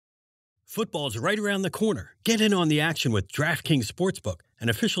Football's right around the corner. Get in on the action with DraftKings Sportsbook, an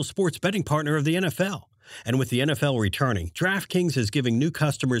official sports betting partner of the NFL. And with the NFL returning, DraftKings is giving new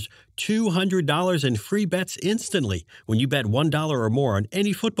customers $200 in free bets instantly when you bet $1 or more on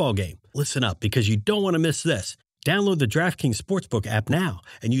any football game. Listen up, because you don't want to miss this. Download the DraftKings Sportsbook app now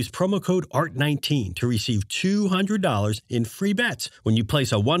and use promo code ART19 to receive $200 in free bets when you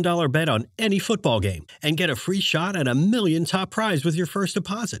place a $1 bet on any football game and get a free shot at $1 million top prize with your first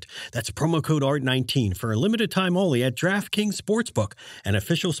deposit. That's promo code ART19 for a limited time only at DraftKings Sportsbook, an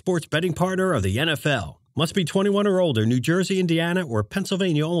official sports betting partner of the NFL. Must be 21 or older, New Jersey, Indiana, or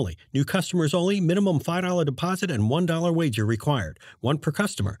Pennsylvania only. New customers only. Minimum $5 deposit and $1 wager required. One per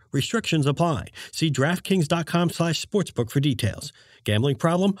customer. Restrictions apply. See DraftKings.com/sportsbook for details. Gambling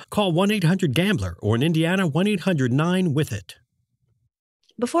problem? Call 1-800-GAMBLER or in Indiana, 1-800-9-WITH-IT.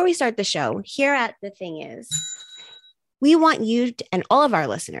 Before we start the show, here at The Thing Is, we want you and all of our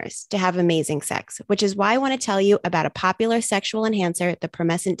listeners to have amazing sex, which is why I want to tell you about a popular sexual enhancer, the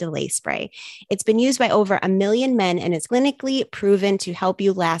Promescent Delay Spray. It's been used by over 1 million men and is clinically proven to help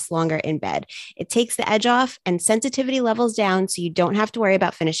you last longer in bed. It takes the edge off and sensitivity levels down so you don't have to worry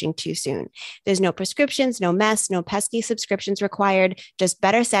about finishing too soon. There's no prescriptions, no mess, no pesky subscriptions required, just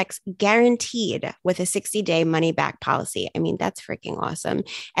better sex guaranteed with a 60-day money-back policy. I mean, that's freaking awesome.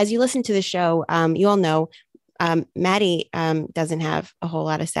 As you listen to the show, you all know Maddie doesn't have a whole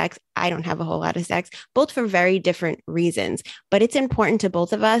lot of sex. I don't have a whole lot of sex, both for very different reasons. But it's important to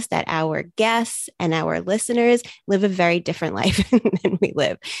both of us that our guests and our listeners live a very different life than we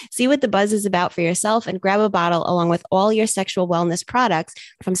live. See what the buzz is about for yourself and grab a bottle along with all your sexual wellness products,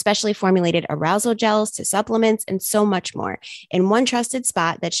 from specially formulated arousal gels to supplements and so much more, in one trusted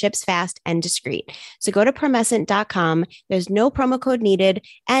spot that ships fast and discreet. So go to Promescent.com. There's no promo code needed,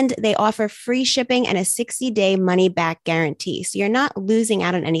 and they offer free shipping and a 60-day money-back guarantee. So you're not losing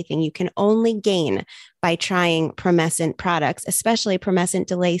out on anything. You can only gain by trying Promescent products, especially Promescent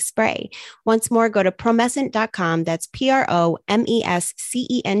Delay Spray. Once more, go to Promescent.com. That's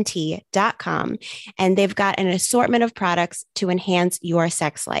Promescent.com. And they've got an assortment of products to enhance your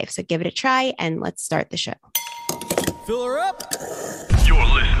sex life. So give it a try and let's start the show. Fill her up. You're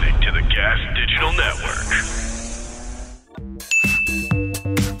listening to the Gas Digital Network.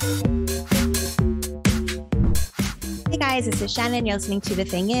 Hey guys, this is Shannon. You're listening to The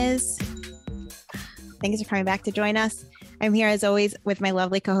Thing Is. Thanks for coming back to join us. I'm here as always with my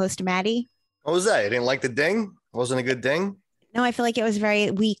lovely co-host, Maddie. What was that? You didn't like the ding? Wasn't a good ding? No, I feel like it was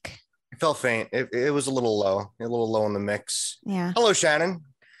very weak. It felt faint. It was a little low in the mix. Yeah. Hello, Shannon.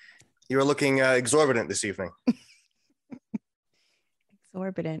 You were looking exorbitant this evening.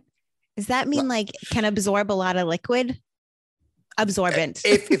 Exorbitant. Does that mean like can absorb a lot of liquid? Absorbent.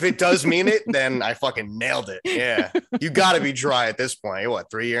 If it does mean it, then I fucking nailed it. Yeah. You got to be dry at this point. What,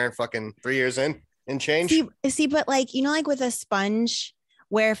 3 years in and change? See, but like, you know, like with a sponge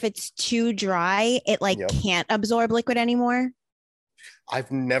where if it's too dry, it can't absorb liquid anymore.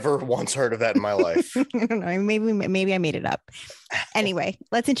 I've never once heard of that in my life. I don't know. Maybe I made it up. Anyway,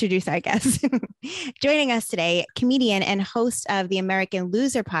 let's introduce our guest. Joining us today, comedian and host of the American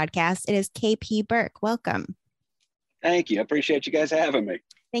Loser podcast, it is KP Burke. Welcome. Thank you. I appreciate you guys having me.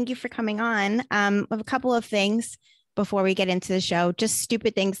 Thank you for coming on. We have a couple of things before we get into the show, just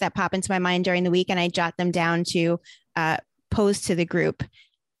stupid things that pop into my mind during the week, and I jot them down to pose to the group.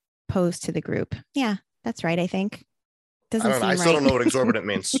 Yeah, that's right, I think. I still don't know what exorbitant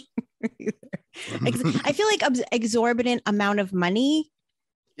means. I feel like exorbitant amount of money.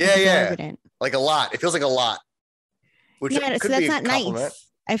 Yeah. Like a lot. It feels like a lot. Which so that's not nice.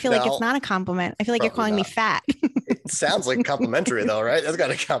 I feel like it's not a compliment. I feel like you're calling me fat. It sounds like complimentary though, right? That's got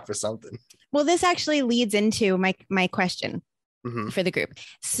to count for something. Well, this actually leads into my question for the group.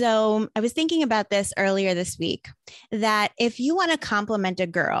 So I was thinking about this earlier this week, that if you want to compliment a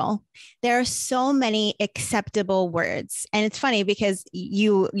girl, there are so many acceptable words. And it's funny because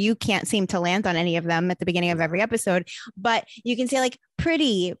you can't seem to land on any of them at the beginning of every episode, but you can say like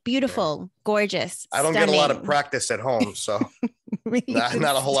pretty, beautiful, gorgeous, I don't stunning. get a lot of practice at home, so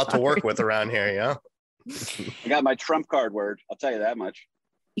not a whole lot to work with around here, yeah. I got my trump card word. I'll tell you that much.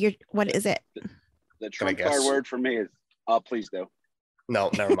 What is it? The trump card word for me is, oh, please do.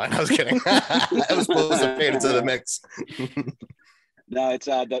 No, never mind. I was kidding. I was supposed to fade into the mix. No, it's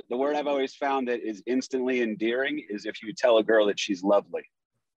the word I've always found that is instantly endearing is if you tell a girl that she's lovely.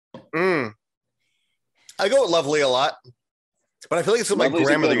 I go with lovely a lot, but I feel like it's what my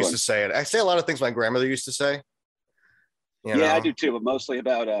grandmother used to say it. I say a lot of things my grandmother used to say. Yeah, I do too, but mostly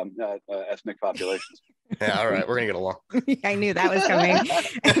about ethnic populations. Yeah, all right, we're gonna get along. I knew that was coming.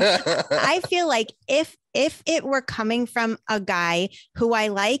 I feel like if it were coming from a guy who I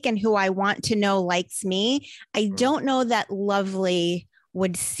like and who I want to know likes me, I don't know that lovely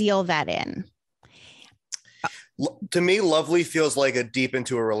would seal that in. To me, lovely feels like a deep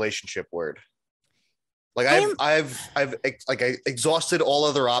into a relationship word. Like I've like I exhausted all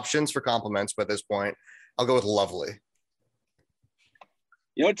other options for compliments, but at this point, I'll go with lovely.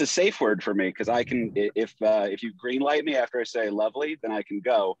 You know, it's a safe word for me because I can, if you green light me after I say lovely, then I can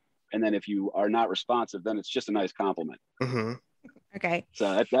go. And then if you are not responsive, then it's just a nice compliment. Mm-hmm. Okay.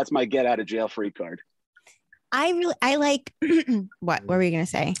 So that's my get out of jail free card. I like, what were we going to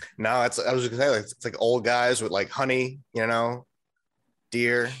say? No, I was just gonna say, like, it's like old guys with like honey, you know,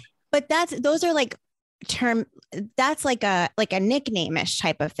 dear. But those are like that's like a nickname-ish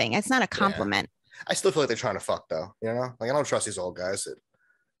type of thing. It's not a compliment. Yeah. I still feel like they're trying to fuck though, you know, like I don't trust these old guys that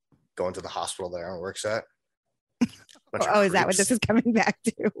go into the hospital that Aaron works at. Oh, is that what this is coming back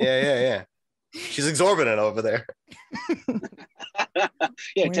to? Yeah. She's exorbitant over there.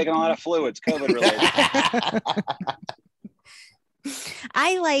 Yeah, taking a lot of fluids, COVID related.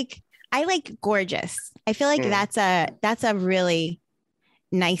 I like gorgeous. I feel like that's a really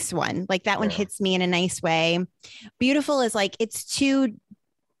nice one. Like that one hits me in a nice way. Beautiful is like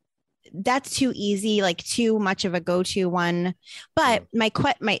that's too easy, like too much of a go-to one. But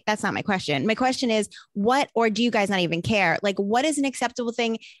that's not my question. My question is or do you guys not even care? Like what is an acceptable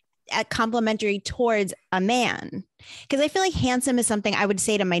thing at complimentary towards a man? Because I feel like handsome is something I would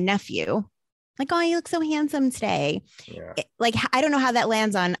say to my nephew. Like, oh, you look so handsome today. Yeah. Like, I don't know how that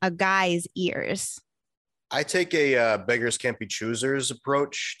lands on a guy's ears. I take a beggars can't be choosers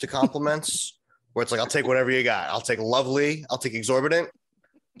approach to compliments where it's like, I'll take whatever you got. I'll take lovely. I'll take exorbitant.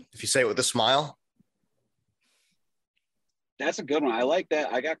 If you say it with a smile. That's a good one. I like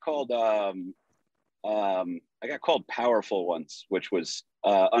that. I got called powerful once, which was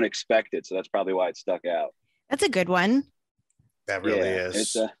unexpected. So that's probably why it stuck out. That's a good one. That really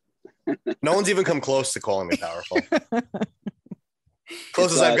is. No one's even come close to calling me powerful.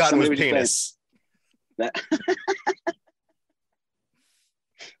 Closest I've gotten was penis.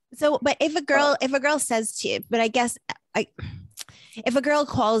 So, but if a girl says to you, but I guess if a girl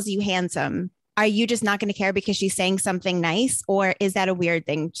calls you handsome, are you just not going to care because she's saying something nice, or is that a weird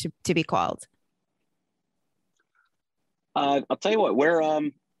thing to be called? I'll tell you what. Where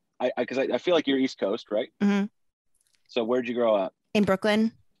because I feel like you're East Coast, right? Mm-hmm. So where'd you grow up? In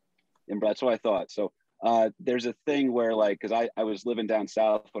Brooklyn. And that's what I thought. So there's a thing where like, because I was living down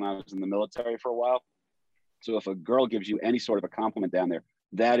south when I was in the military for a while. So if a girl gives you any sort of a compliment down there,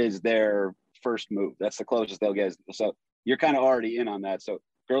 that is their first move. That's the closest they'll get. So you're kind of already in on that. So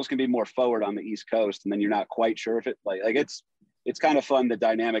girls can be more forward on the East Coast, and then you're not quite sure if it like it's kind of fun, the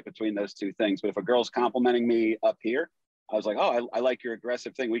dynamic between those two things. But if a girl's complimenting me up here, I was like, oh, I like your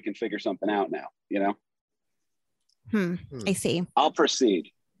aggressive thing. We can figure something out now, you know? I see. I'll proceed.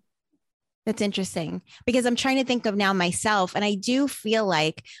 That's interesting because I'm trying to think of now myself. And I do feel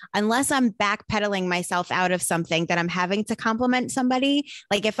like unless I'm backpedaling myself out of something that I'm having to compliment somebody,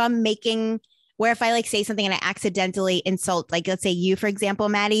 like if I'm if I like say something and I accidentally insult, like let's say you, for example,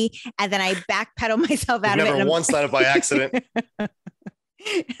 Maddie, and then I backpedal myself out of it. Never once done it by accident.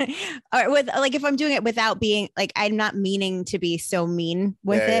 Or with like if I'm doing it without being like I'm not meaning to be so mean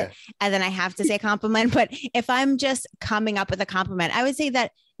with it, and then I have to say a compliment. But if I'm just coming up with a compliment, I would say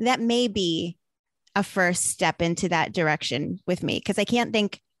that may be a first step into that direction with me, because I can't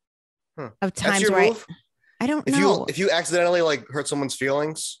think of times where I don't know. If you accidentally like hurt someone's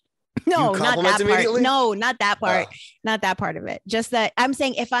feelings. No, not that part. No, not that part. Not that part of it. Just that I'm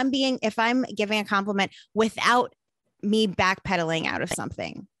saying if I'm giving a compliment without me backpedaling out of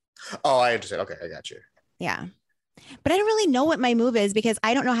something. Oh, I understand. Okay, I got you. Yeah. But I don't really know what my move is because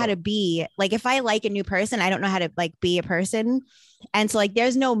I don't know how to be like, if I like a new person, I don't know how to like be a person. And so like,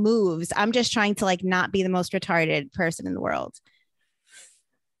 there's no moves. I'm just trying to like, not be the most retarded person in the world.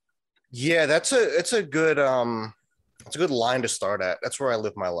 Yeah, it's a good line to start at. That's where I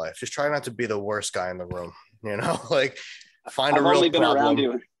live my life. Just try not to be the worst guy in the room, you know, like find a real problem. Around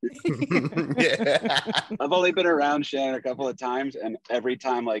you. Yeah. I've only been around Shannon a couple of times, and every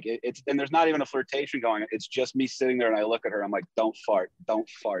time like it's and there's not even a flirtation going. It's just me sitting there and I look at her. I'm like, don't fart. I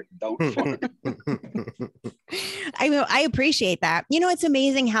mean, I appreciate that. You know, it's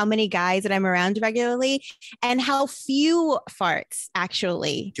amazing how many guys that I'm around regularly and how few farts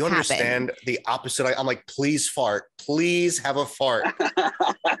actually Do you understand the opposite? I'm like, please fart. Please have a fart.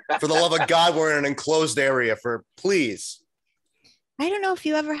 For the love of God, we're in an enclosed area please. I don't know if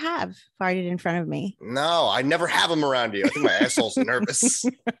you ever have farted in front of me. No, I never have them around you. I think my asshole's nervous.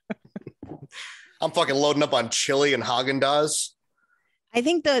 I'm fucking loading up on chili and Haagen-Dazs. I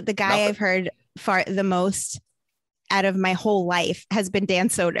think the guy Nothing. I've heard fart the most out of my whole life has been Dan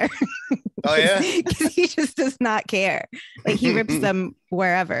Soder. Oh yeah, because he just does not care. Like he rips them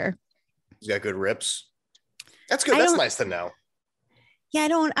wherever. He's got good rips. That's good. That's nice to know. Yeah,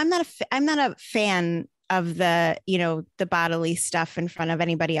 I'm not a fan of the bodily stuff in front of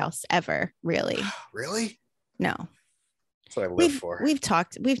anybody else ever. Really? Really? No. That's what I live for. We've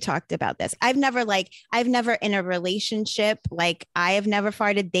talked about this. I've never in a relationship, like I have never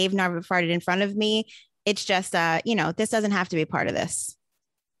farted. They've never farted in front of me. It's just, this doesn't have to be part of this.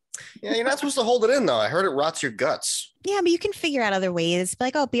 Yeah, you're not supposed to hold it in though. I heard it rots your guts. Yeah, but you can figure out other ways.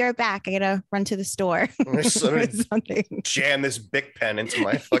 Like, oh, be right back. I gotta run to the store. Something. Jam this Bic pen into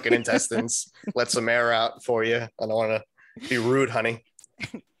my fucking intestines. Let some air out for you. I don't want to be rude, honey.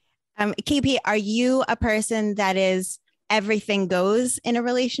 KP, are you a person that is everything goes in a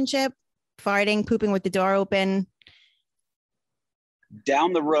relationship? Farting, pooping with the door open?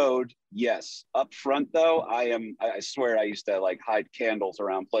 Down the road, yes. Up front, though, I swear I used to like hide candles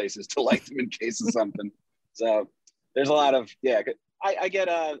around places to light them in case of something. So there's a lot of, yeah,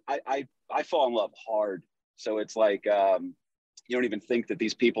 I fall in love hard. So it's like, you don't even think that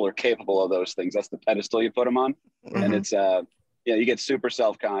these people are capable of those things. That's the pedestal you put them on. Mm-hmm. And it's, you get super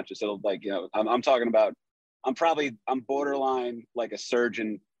self-conscious. It'll like, I'm talking about, I'm borderline like a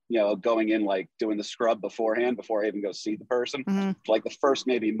surgeon, going in, like doing the scrub beforehand before I even go see the person, like the first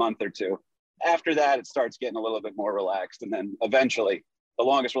maybe month or two. After that, it starts getting a little bit more relaxed. And then eventually, the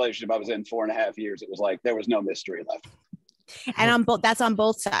longest relationship I was in, 4.5 years, it was like, there was no mystery left. And that's on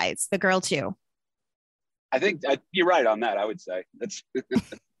both sides, the girl too. I think you're right on that. I would say that's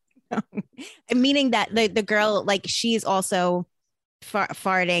meaning that the girl, like she's also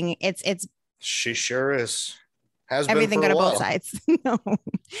farting. It's she sure is. Has everything been go to while. both sides. No,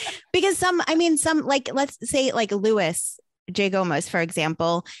 because some like, let's say like Luis J. Gomez, for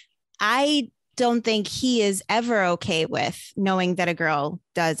example, I don't think he is ever okay with knowing that a girl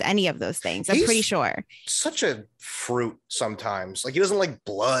does any of those things. I'm pretty sure. Such a fruit sometimes. Like he doesn't like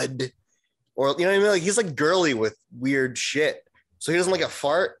blood or, you know what I mean? Like he's like girly with weird shit. So he doesn't like a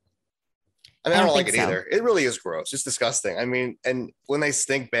fart. I mean, I don't like it either. It really is gross. It's disgusting. I mean, and when they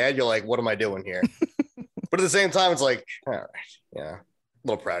stink bad, you're like, what am I doing here? But at the same time, it's like, all right, yeah, a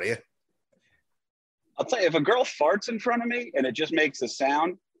little proud of you. I'll tell you, if a girl farts in front of me and it just makes a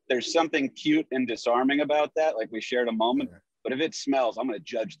sound, there's something cute and disarming about that. Like we shared a moment. But if it smells, I'm going to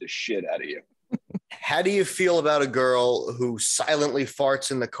judge the shit out of you. How do you feel about a girl who silently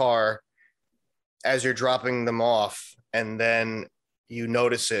farts in the car as you're dropping them off and then you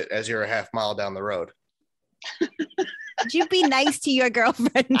notice it as you're a half mile down the road? Would you be nice to your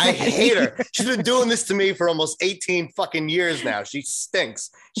girlfriend? I hate her. She's been doing this to me for almost 18 fucking years now. She stinks.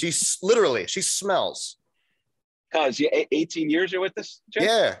 She smells. Cause you 18 years you're with this chick?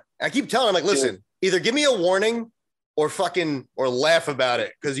 Yeah. I keep telling her, like, listen, either give me a warning or laugh about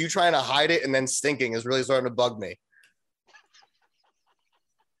it. Cause you trying to hide it and then stinking is really starting to bug me.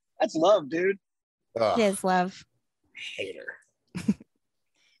 That's love, dude. It is love. Hate her.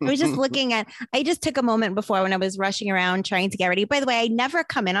 I was just I just took a moment before when I was rushing around trying to get ready. By the way, I never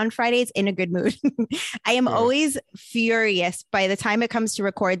come in on Fridays in a good mood. I am always furious by the time it comes to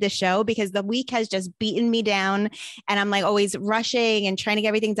record the show because the week has just beaten me down and I'm like always rushing and trying to get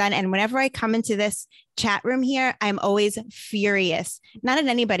everything done. And whenever I come into this chat room here, I'm always furious, not at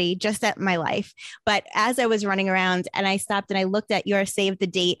anybody, just at my life. But as I was running around and I stopped and I looked at your save the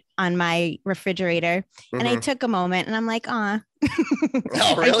date on my refrigerator and I took a moment and I'm like, oh,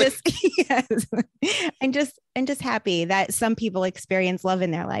 really? I'm just happy that some people experience love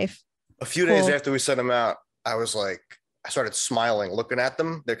in their life. A few days after we sent them out, I was like, I started smiling, looking at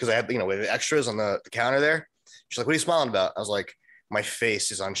them because I had, we had extras on the counter there. She's like, what are you smiling about? I was like, my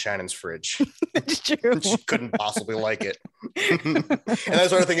face is on Shannon's fridge. It's true. She couldn't possibly like it. And I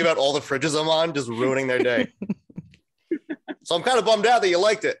started thinking about all the fridges I'm on, just ruining their day. So I'm kind of bummed out that you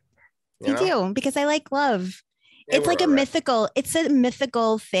liked it. You do, because I like love. Yeah, it's like it's a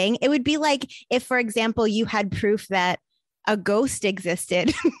mythical thing. It would be like if, for example, you had proof that a ghost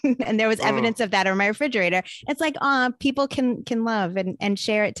existed and there was evidence of that on my refrigerator. It's like, people can love and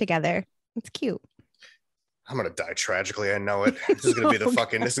share it together. It's cute. I'm gonna die tragically. I know it. This is gonna be this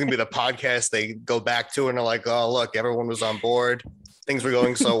is gonna be the podcast they go back to and they're like, oh look, everyone was on board. Things were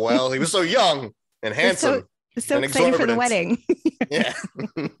going so well. He was so young and handsome. So excited for the wedding. Yeah.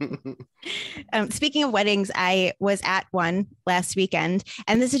 Speaking of weddings, I was at one last weekend,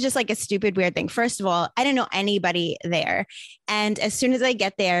 and this is just like a stupid, weird thing. First of all, I didn't know anybody there. And as soon as I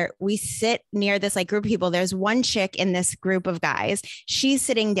get there, we sit near this like group of people. There's one chick in this group of guys. She's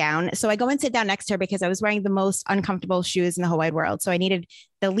sitting down. So I go and sit down next to her because I was wearing the most uncomfortable shoes in the whole wide world. So I needed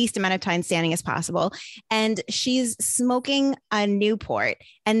the least amount of time standing as possible. And she's smoking a Newport.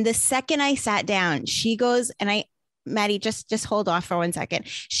 And the second I sat down, she goes, and Maddie, just hold off for 1 second.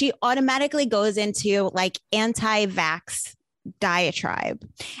 She automatically goes into like anti-vax diatribe,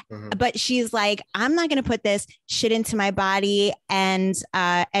 but she's like, I'm not going to put this shit into my body and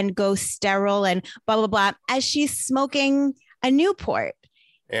go sterile and blah, blah, blah, as she's smoking a Newport.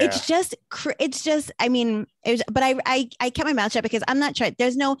 Yeah. It's just, I mean, but I kept my mouth shut because I'm not trying.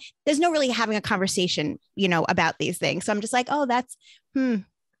 There's no really having a conversation, about these things. So I'm just like, oh, that's no,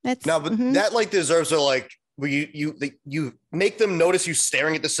 but that like deserves a like, where you make them notice you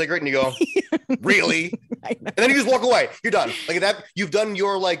staring at the cigarette and you go, really? And then you just walk away. You're done. Like that, you've done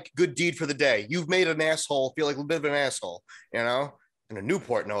your like good deed for the day. You've made an asshole feel like a bit of an asshole, and a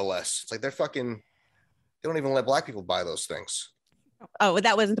Newport, no less. It's like they don't even let black people buy those things. Oh,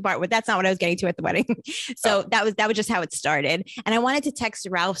 that wasn't the part. That's not what I was getting to at the wedding. So that was just how it started. And I wanted to text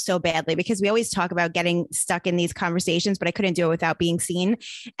Ralph so badly because we always talk about getting stuck in these conversations, but I couldn't do it without being seen.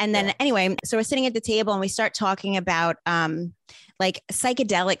 And then anyway, so we're sitting at the table and we start talking about like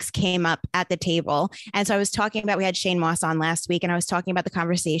psychedelics came up at the table. And so I was talking about, we had Shane Moss on last week and I was talking about the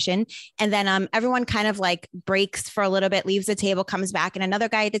conversation. And then everyone kind of like breaks for a little bit, leaves the table, comes back. And another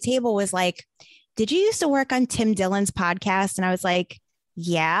guy at the table was like, did you used to work on Tim Dillon's podcast? And I was like,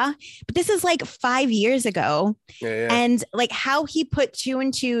 yeah, but this is like 5 years ago. Yeah. And like how he put 2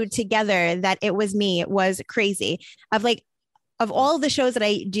 and 2 together that it was me was crazy. Of all the shows that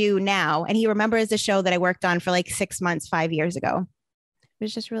I do now, and he remembers the show that I worked on for like 6 months, 5 years ago. It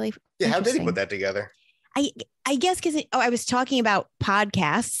was just really How did he put that together? I guess because I was talking about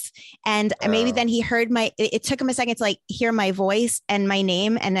podcasts and maybe then he heard it took him a second to like hear my voice and my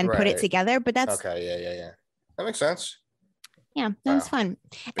name and then put it together. But that's okay. Yeah. That makes sense. Yeah, that was fun.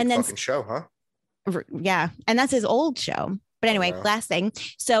 Big and then fucking show, huh? Yeah. And that's his old show. But anyway, last thing.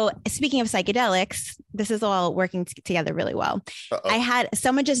 So speaking of psychedelics, this is all working together really well. I had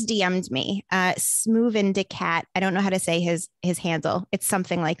someone just DM'd me, Smoovin Decat. I don't know how to say his handle. It's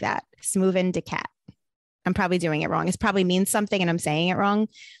something like that. Smoovin Decat. I'm probably doing it wrong. It probably means something and I'm saying it wrong.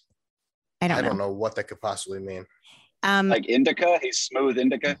 I don't know what that could possibly mean. Like indica, he's smooth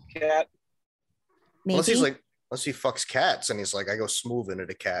indica cat. Maybe. Unless he fucks cats and he's like, I go smooth into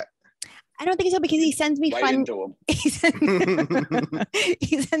the cat. I don't think so because he sends me fun. He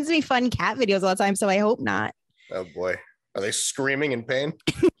sends me fun cat videos all the time. So I hope not. Oh boy. Are they screaming in pain?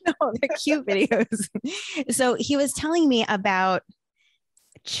 No, they're cute videos. So he was telling me about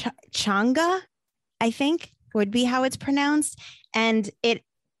Changa, I think would be how it's pronounced. And I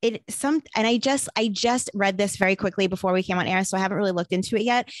just read this very quickly before we came on air. So I haven't really looked into it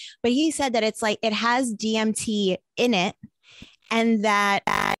yet, but he said that it's like, it has DMT in it and that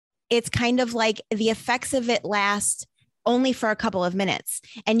it's kind of like the effects of it last only for a couple of minutes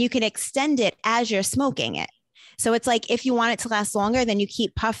and you can extend it as you're smoking it. So it's like, if you want it to last longer, then you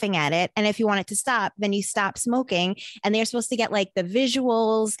keep puffing at it. And if you want it to stop, then you stop smoking. And they're supposed to get like the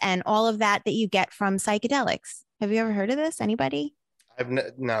visuals and all of that you get from psychedelics. Have you ever heard of this? Anybody?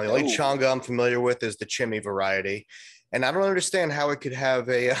 The only Changa I'm familiar with is the Chimmy variety. And I don't understand how it could have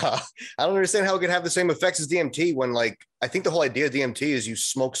the same effects as DMT when I think the whole idea of DMT is you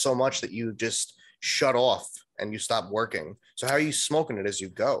smoke so much that you just shut off and you stop working. So how are you smoking it as you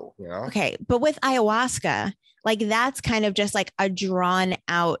go, Okay. But with ayahuasca, that's kind of just like a drawn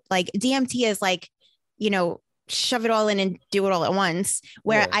out, DMT is shove it all in and do it all at once,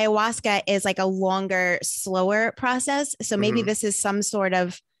 where ayahuasca is like a longer, slower process. So maybe this is some sort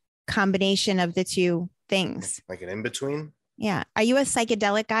of combination of the two things. Like an in-between? Yeah. Are you a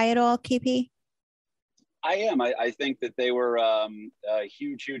psychedelic guy at all, KP? I am. I think that they were a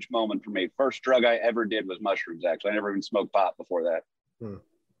huge moment for me. First drug I ever did was mushrooms, actually. I never even smoked pot before that.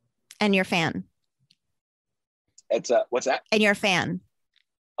 And you're a fan? It's what's that? And you're a fan?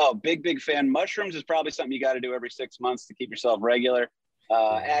 Oh, big fan. Mushrooms is probably something you got to do every 6 months to keep yourself regular.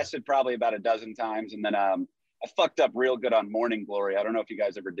 Acid probably about a dozen times. And then I fucked up real good on Morning Glory. I don't know if you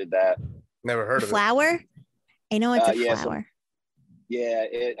guys ever did that. Never heard of flower? I know it's a flower.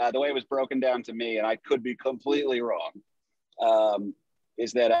 The way it was broken down to me, and I could be completely wrong,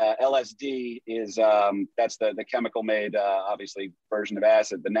 is that LSD is, that's the chemical made, obviously, version of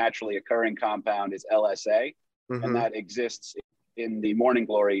acid. The naturally occurring compound is LSA, and that exists in the Morning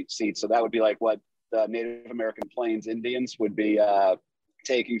Glory seed. So that would be like what the Native American Plains Indians would be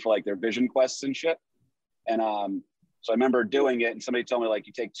taking for like their vision quests and shit. And so I remember doing it, and somebody told me, like,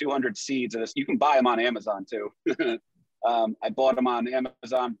 you take 200 seeds of this. You can buy them on Amazon too. I bought them on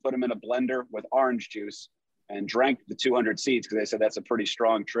Amazon, put them in a blender with orange juice, and drank the 200 seeds because they said that's a pretty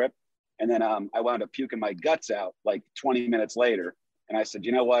strong trip. And then I wound up puking my guts out like 20 minutes later. And I said,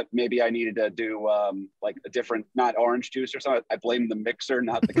 you know what? Maybe I needed to do like a different, not orange juice or something. I blamed the mixer,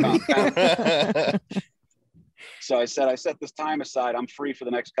 not the compound. So I said, I set this time aside. I'm free for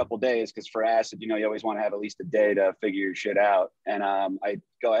the next couple of days because for acid, you know, you always want to have at least a day to figure your shit out. And I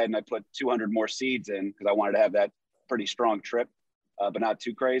go ahead and I put 200 more seeds in because I wanted to have that pretty strong trip, but not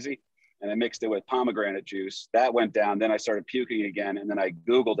too crazy. And I mixed it with pomegranate juice. That went down. Then I started puking again. And then I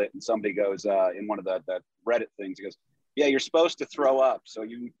Googled it, and somebody goes in one of the Reddit things, he goes, yeah, you're supposed to throw up. So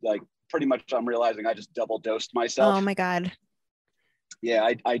you like pretty much, I'm realizing I just double dosed myself. Oh my God. Yeah,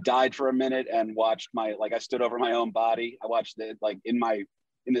 I died for a minute and watched I stood over my own body. I watched it like in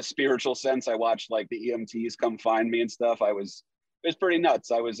the spiritual sense. I watched like the EMTs come find me and stuff. It was pretty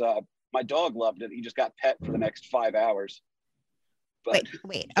nuts. My dog loved it. He just got pet for the next 5 hours. But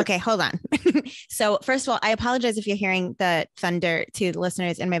wait. Okay, hold on. So first of all, I apologize if you're hearing the thunder to the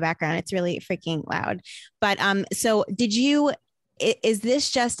listeners in my background. It's really freaking loud. But so is this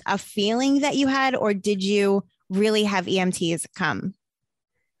just a feeling that you had, or did you really have EMTs come?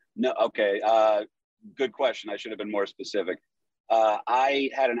 No. Okay. Good question. I should have been more specific. I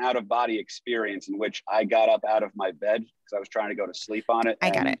had an out-of-body experience in which I got up out of my bed because I was trying to go to sleep on it.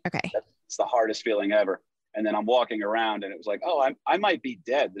 I got it. Okay. It's the hardest feeling ever. And then I'm walking around and it was like, oh, I might be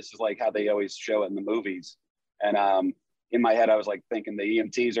dead. This is like how they always show it in the movies. And in my head, I was like thinking the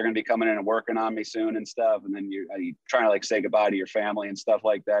EMTs are going to be coming in and working on me soon and stuff. And then you're trying to like say goodbye to your family and stuff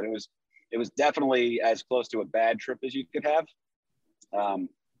like that. It was definitely as close to a bad trip as you could have.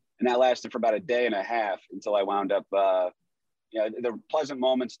 And that lasted for about a day and a half until I wound up, there were pleasant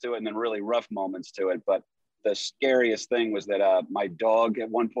moments to it and then really rough moments to it. But the scariest thing was that my dog at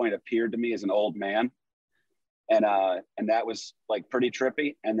one point appeared to me as an old man. And that was like pretty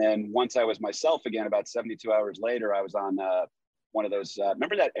trippy. And then once I was myself again, about 72 hours later, I was on one of those,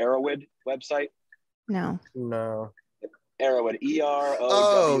 remember that Erowid website? No. Erowid, EROWID.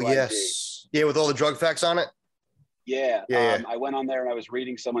 Oh, yes. Yeah, with all the drug facts on it? Yeah. I went on there and I was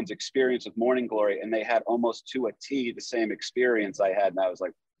reading someone's experience with Morning Glory, and they had almost to a T the same experience I had. And I was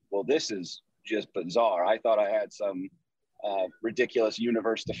like, well, this is just bizarre. I thought I had some ridiculous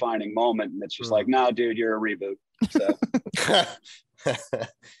universe defining moment, and it's just like, no, dude, you're a reboot. So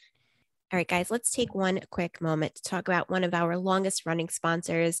All right, guys, let's take one quick moment to talk about one of our longest running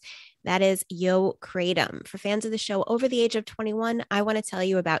sponsors. That is Yo Kratom. For fans of the show over the age of 21, I want to tell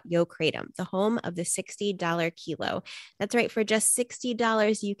you about Yo Kratom, the home of the $60 kilo. That's right. For just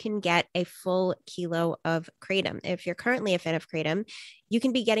 $60, you can get a full kilo of Kratom. If you're currently a fan of Kratom, you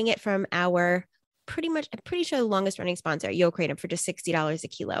can be getting it from our I'm pretty sure the longest running sponsor, Yo Kratom, for just $60 a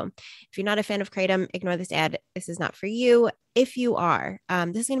kilo. If you're not a fan of Kratom, ignore this ad. This is not for you. If you are,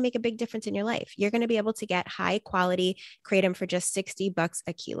 this is going to make a big difference in your life. You're going to be able to get high quality Kratom for just $60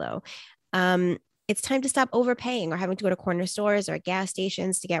 a kilo. It's time to stop overpaying or having to go to corner stores or gas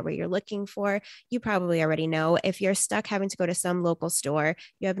stations to get what you're looking for. You probably already know. If you're stuck having to go to some local store,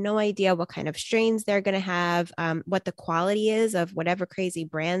 you have no idea what kind of strains they're going to have, what the quality is of whatever crazy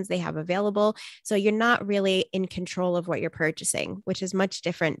brands they have available. So you're not really in control of what you're purchasing, which is much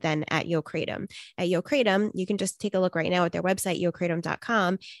different than at Yo Kratom. At Yo Kratom, you can just take a look right now at their website,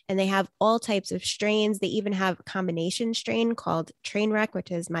 yokratom.com, and they have all types of strains. They even have a combination strain called Trainwreck, which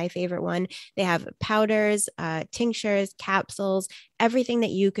is my favorite one. They have powders, tinctures, capsules, everything that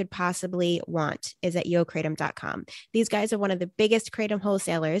you could possibly want is at yokratom.com. These guys are one of the biggest Kratom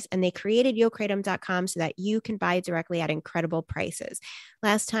wholesalers, and they created yokratom.com so that you can buy directly at incredible prices.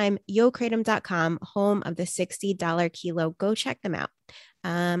 Last time, yokratom.com, home of the $60 kilo. Go check them out.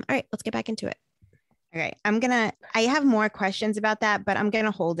 All right, let's get back into it. All right, I have more questions about that, but I'm going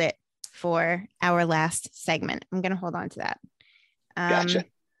to hold it for our last segment. I'm going to hold on to that. Gotcha.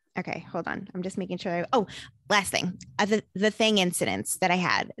 Okay, hold on. I'm just making sure. Last thing, the thing incidents that I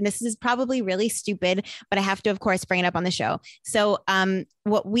had, and this is probably really stupid, but I have to, of course, bring it up on the show. So,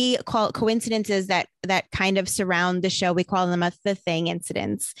 what we call coincidences that kind of surround the show, we call them the thing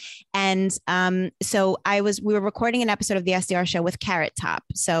incidents. And so we were recording an episode of the SDR show with Carrot Top.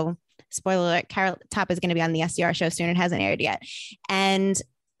 So, spoiler alert, Carrot Top is going to be on the SDR show soon. It hasn't aired yet, and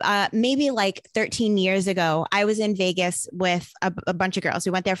maybe like 13 years ago, I was in Vegas with a bunch of girls.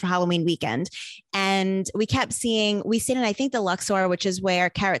 We went there for Halloween weekend, and we stayed in, I think, the Luxor, which is where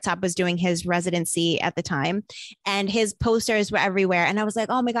Carrot Top was doing his residency at the time. And his posters were everywhere. And I was like,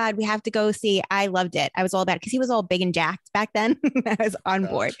 oh my God, we have to go see. I loved it. I was all about it because he was all big and jacked back then. I was on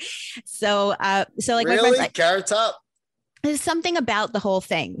board. So like really? my friends, like, Carrot Top? there's something about the whole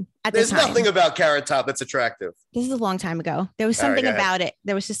thing at the time. There's nothing about Carrot Top that's attractive. This is a long time ago. There was something about it.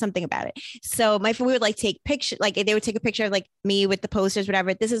 There was just something about it. So my friend, we would like take pictures, like they would take a picture of like me with the posters,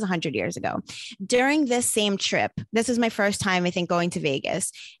 whatever. This is 100 years ago. During this same trip, this is my first time, I think, going to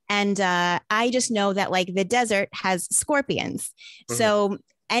Vegas. And I just know that like the desert has scorpions. Mm-hmm. So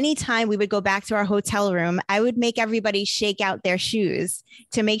anytime we would go back to our hotel room, I would make everybody shake out their shoes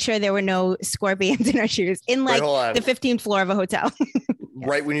to make sure there were no scorpions in our shoes in like the 15th floor of a hotel.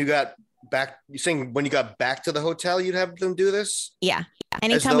 Right when you got back, you're saying when you got back to the hotel, you'd have them do this? Yeah.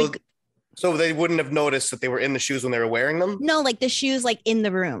 Anytime so they wouldn't have noticed that they were in the shoes when they were wearing them? No, like the shoes like in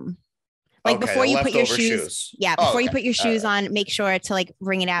the room. Like before you put your shoes. Yeah, before you put your shoes on, make sure to like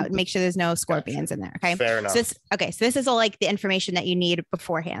wring it out and make sure there's no scorpions in there. Okay. Fair enough. So this is all like the information that you need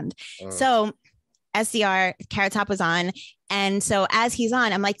beforehand. So SDR Carrot Top was on. And so as he's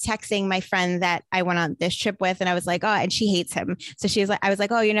on, I'm like texting my friend that I went on this trip with, and I was like, oh, and she hates him. So I was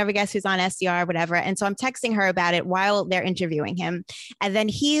like, oh, you never guess who's on SDR, whatever. And so I'm texting her about it while they're interviewing him. And then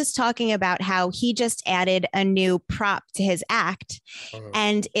he's talking about how he just added a new prop to his act,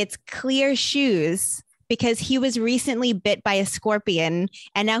 and it's clear shoes because he was recently bit by a scorpion.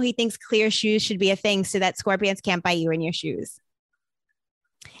 And now he thinks clear shoes should be a thing so that scorpions can't bite you in your shoes.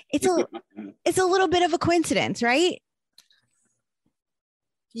 It's a little bit of a coincidence, right?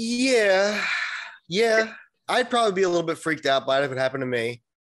 Yeah. I'd probably be a little bit freaked out by it if it happened to me.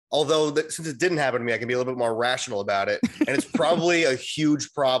 Although since it didn't happen to me, I can be a little bit more rational about it. And it's probably a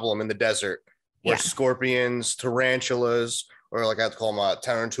huge problem in the desert where scorpions, tarantulas, or like I have to call them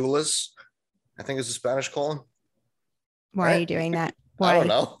tarantulas, I think is the Spanish call them. Why are you doing that? Why? I don't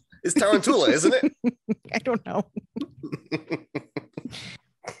know. It's tarantula, isn't it? I don't know.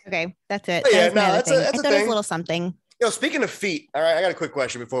 Okay, that's it. Yeah, that's a I thought thing. It was a little something. Yo, speaking of feet, all right, I got a quick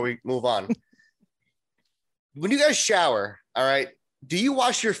question before we move on. When you guys shower, all right, do you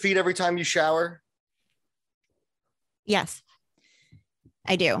wash your feet every time you shower? Yes,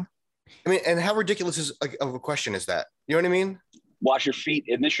 I do. I mean, and how ridiculous of a question is that? You know what I mean? Wash your feet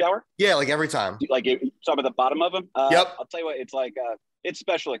in the shower? Yeah, like every time. Like some at the bottom of them? Yep. I'll tell you what, it's like, it's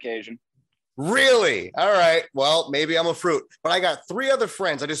special occasion. Really? All right. Well, maybe I'm a fruit, but I got 3 other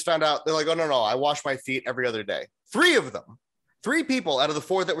friends. I just found out they're like, oh, no, I wash my feet every other day. 3 of them, 3 people out of the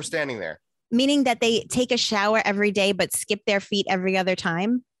 4 that were standing there. Meaning that they take a shower every day, but skip their feet every other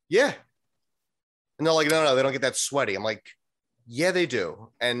time? Yeah. And they're like, no, they don't get that sweaty. I'm like, yeah, they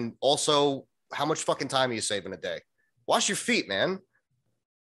do. And also, how much fucking time are you saving a day? Wash your feet, man.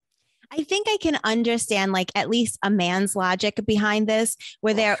 I think I can understand like at least a man's logic behind this,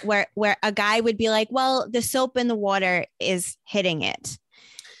 where a guy would be like, well, the soap in the water is hitting it.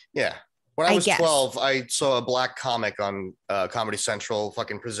 Yeah. When I was 12, I saw a black comic on Comedy Central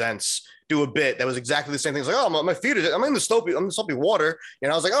fucking Presents do a bit that was exactly the same thing. It's like, oh, my feet I'm in the soapy water.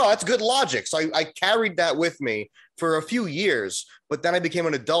 And I was like, oh, that's good logic. So I carried that with me for a few years, but then I became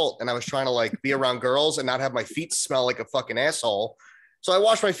an adult and I was trying to like be around girls and not have my feet smell like a fucking asshole. So I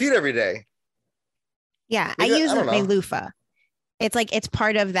wash my feet every day. Yeah, I use my loofah. It's like it's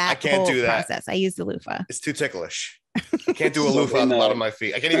part of that whole process. I use the loofah. It's too ticklish. I can't do a loofah on the bottom of my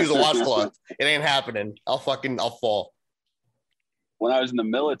feet. I can't even use a washcloth. It ain't happening. I'll fall. When I was in the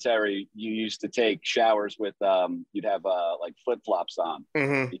military, you used to take showers with you'd have like flip-flops on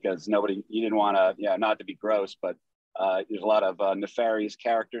because you didn't want to, not to be gross, but there's a lot of nefarious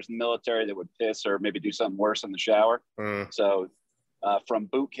characters in the military that would piss or maybe do something worse in the shower. So from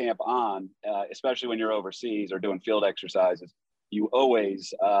boot camp on, especially when you're overseas or doing field exercises, you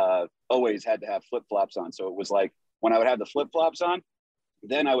always had to have flip-flops on. So it was like when I would have the flip-flops on,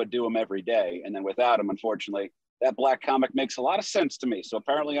 then I would do them every day. And then without them, unfortunately, that black comic makes a lot of sense to me. So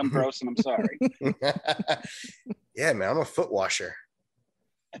apparently I'm gross and I'm sorry. Yeah, man, I'm a foot washer.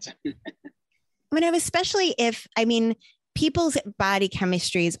 Especially if, people's body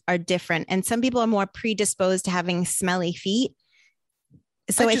chemistries are different and some people are more predisposed to having smelly feet.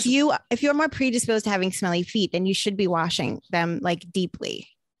 So if you're more predisposed to having smelly feet, then you should be washing them like deeply.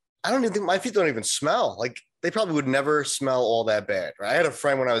 I don't even think my feet don't even smell. Like they probably would never smell all that bad. Right? I had a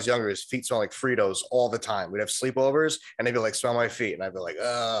friend when I was younger, his feet smell like Fritos all the time. We'd have sleepovers and they'd be like, smell my feet. And I'd be like,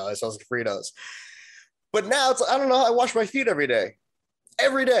 oh, it smells like Fritos. But now I don't know. I wash my feet every day,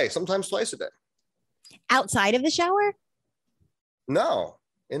 sometimes twice a day. Outside of the shower? No.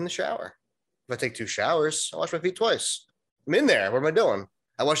 in the shower. If I take 2 showers, I wash my feet twice. I'm in there. What am I doing?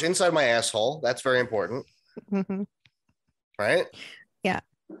 I wash inside my asshole. That's very important. Mhm. Right? Yeah.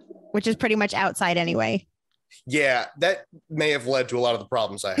 Which is pretty much outside anyway. Yeah, that may have led to a lot of the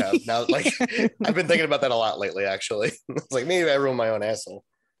problems I have. Now, like, I've been thinking about that a lot lately, actually. It's like, maybe I ruined my own asshole.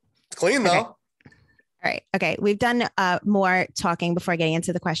 It's clean, though. Okay. All right. Okay. We've done more talking before getting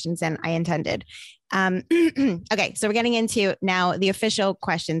into the questions than I intended. Okay. So we're getting into now the official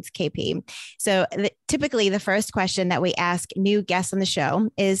questions, KP. So typically the first question that we ask new guests on the show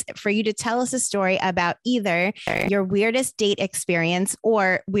is for you to tell us a story about either your weirdest date experience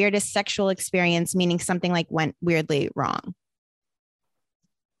or weirdest sexual experience, meaning something like went weirdly wrong.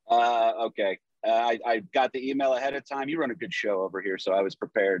 Okay. I got the email ahead of time. You run a good show over here, so I was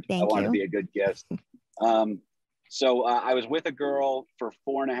prepared. Thank I wanted you. to be a good guest. So I was with a girl for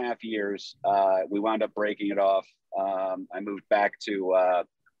 4.5 years. We wound up breaking it off. I moved back to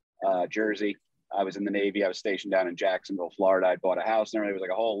Jersey. I was in the Navy. I was stationed down in Jacksonville, Florida. I bought a house and everything. It was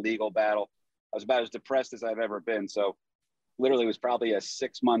like a whole legal battle. I was about as depressed as I've ever been. So literally it was probably a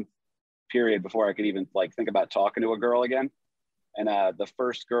 6-month period before I could even like think about talking to a girl again. And the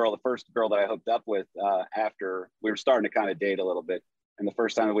first girl that I hooked up with after we were starting to kind of date a little bit. And the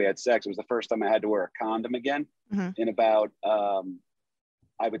first time that we had sex, it was the first time I had to wear a condom again in about,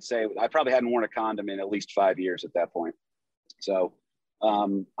 I would say I probably hadn't worn a condom in at least 5 years at that point. So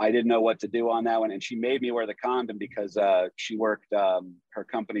I didn't know what to do on that one. And she made me wear the condom because she worked, her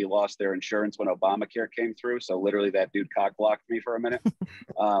company lost their insurance when Obamacare came through. So literally that dude cock blocked me for a minute.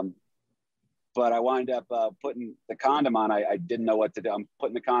 But I wind up putting the condom on. I didn't know what to do. I'm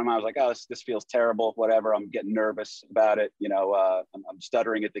putting the condom on. I was like, oh, this feels terrible, whatever. I'm getting nervous about it. You know, I'm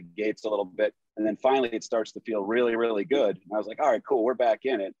stuttering at the gates a little bit. And then finally it starts to feel really, really good. And I was like, all right, cool. We're back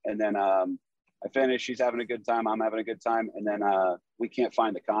in it. And then I finished. She's having a good time. I'm having a good time. And then we can't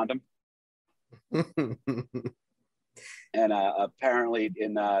find the condom. And apparently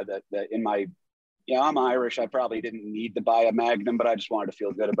in my, I'm Irish. I probably didn't need to buy a Magnum, but I just wanted to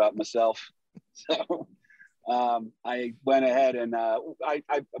feel good about myself. So I went ahead and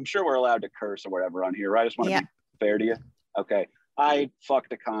I'm sure we're allowed to curse or whatever on here, right? I just want to be fair to you. Okay. I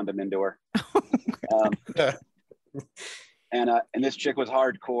fucked a condom into her. And this chick was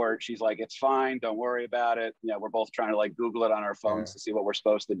hardcore. She's like, it's fine. Don't worry about it. You know, we're both trying to like Google it on our phones to see what we're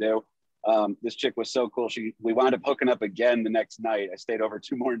supposed to do. This chick was so cool. We wound up hooking up again the next night. I stayed over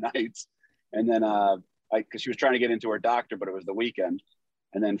 2 more nights. And then because she was trying to get into her doctor, but it was the weekend.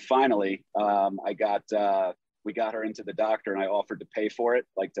 And then finally, we got her into the doctor, and I offered to pay for it,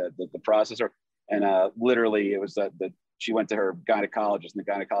 like the processor. And literally, it was she went to her gynecologist, and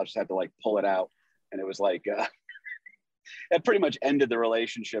the gynecologist had to like pull it out, and it was like that pretty much ended the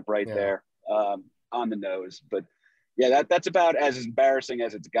relationship right there on the nose. But yeah, that's about as embarrassing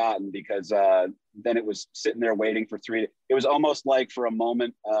as it's gotten, because then it was sitting there waiting for 3 days. It was almost like for a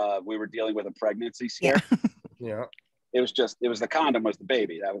moment we were dealing with a pregnancy scare. Yeah. It was the condom was the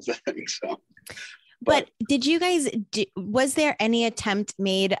baby. That was the thing. So, but did you guys, was there any attempt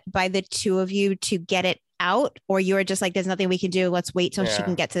made by the two of you to get it out, or you were just like, there's nothing we can do. Let's wait till she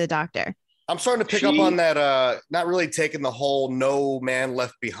can get to the doctor? I'm starting to pick up on that. Not really taking the whole no man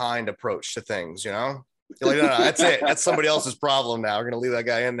left behind approach to things, you know? You're like, no, that's it. That's somebody else's problem now. We're going to leave that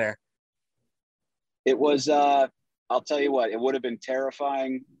guy in there. It was, I'll tell you what, it would have been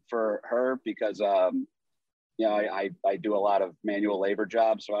terrifying for her because, I do a lot of manual labor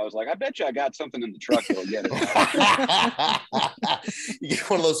jobs. So I was like, I bet you I got something in the truck that'll get it. You get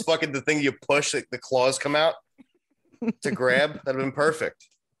one of those fucking, the thing you push, the claws come out to grab. That'd have been perfect.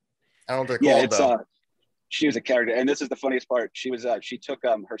 I don't know what they're called, though. She was a character. And this is the funniest part. She took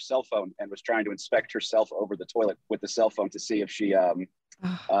her cell phone and was trying to inspect herself over the toilet with the cell phone to see if she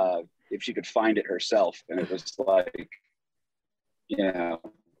could find it herself. And it was like,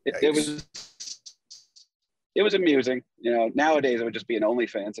 it was amusing. You know, nowadays it would just be an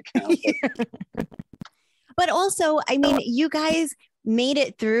OnlyFans account. But also, I mean, you guys made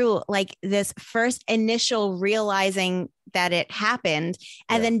it through like this first initial realizing that it happened.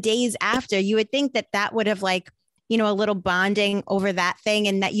 And then days after, you would think that would have like, a little bonding over that thing,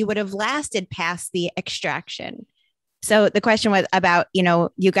 and that you would have lasted past the extraction. So the question was about,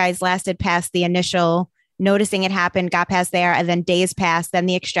 you guys lasted past the initial noticing it happened, got past there, and then days passed, then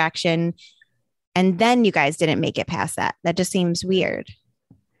the extraction. And then you guys didn't make it past that. That just seems weird.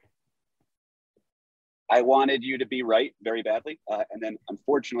 I wanted you to be right very badly. And then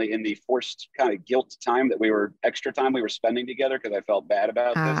unfortunately, in the forced kind of guilt time extra time we were spending together, because I felt bad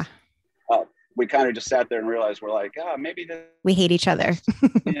about this, we kind of just sat there and realized we're like, maybe we hate each other.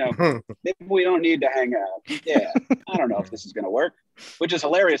 Maybe we don't need to hang out. Yeah. I don't know if this is going to work. which is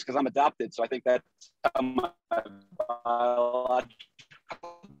hilarious because I'm adopted. So I think that's how my biological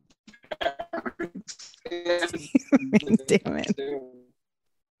Damn it.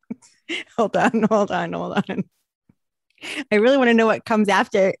 Hold on. I really want to know what comes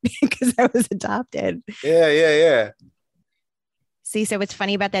after because I was adopted. Yeah. See, so what's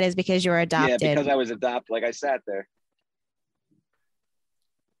funny about that is because you were adopted. Yeah, because I was adopted. Like I sat there.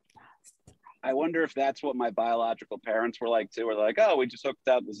 I wonder if that's what my biological parents were like too. Or like, oh, we just hooked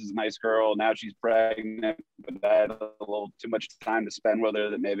up. This is a nice girl. Now she's pregnant, but I had a little too much time to spend with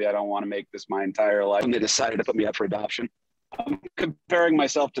her that maybe I don't want to make this my entire life. And they decided to put me up for adoption. I'm comparing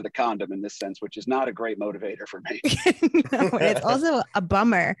myself to the condom in this sense, which is not a great motivator for me. No, it's also a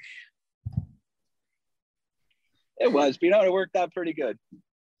bummer. It was, but it worked out pretty good.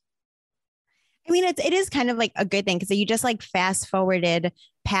 I mean, it is kind of like a good thing because you just like fast forwarded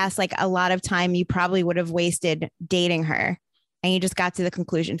past like a lot of time you probably would have wasted dating her, and you just got to the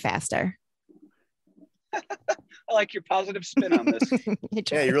conclusion faster. I like your positive spin on this.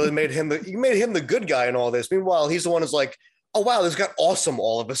 Yeah, you really made him the good guy in all this. Meanwhile, he's the one who's like, oh wow, this got awesome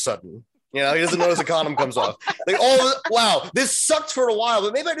all of a sudden. He doesn't notice the condom comes off. Like, oh wow, this sucked for a while,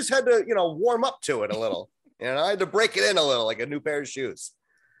 but maybe I just had to, warm up to it a little. I had to break it in a little, like a new pair of shoes.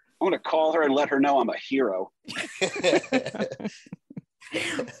 I'm going to call her and let her know I'm a hero.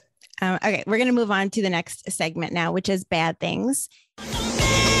 Okay, we're going to move on to the next segment now, which is bad things.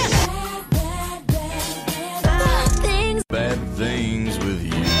 Bad things with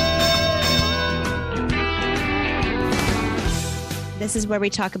you. This is where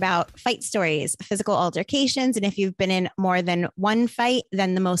we talk about fight stories, physical altercations, and if you've been in more than one fight,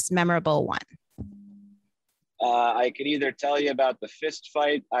 then the most memorable one. I could either tell you about the fist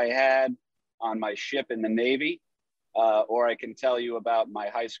fight I had on my ship in the Navy, or I can tell you about my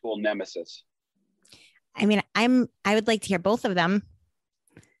high school nemesis. I mean, I would like to hear both of them.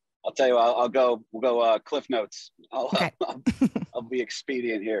 I'll tell you, we'll go Cliff Notes. I'll be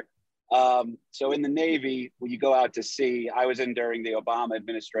expedient here. So in the Navy, when you go out to sea, I was in during the Obama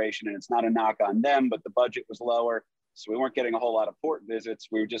administration, and it's not a knock on them, but the budget was lower. So we weren't getting a whole lot of port visits.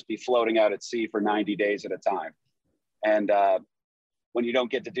 We would just be floating out at sea for 90 days at a time. And when you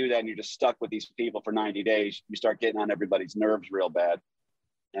don't get to do that and you're just stuck with these people for 90 days, you start getting on everybody's nerves real bad.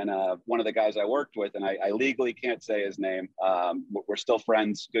 And one of the guys I worked with, and I legally can't say his name, we're still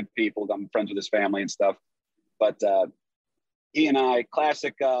friends, good people. I'm friends with his family and stuff. But he and I,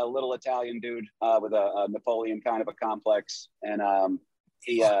 classic little Italian dude with a Napoleon kind of a complex. And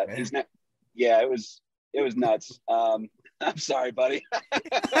it was nuts. I'm sorry, buddy.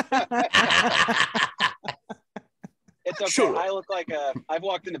 It's okay. Sure. I look like I've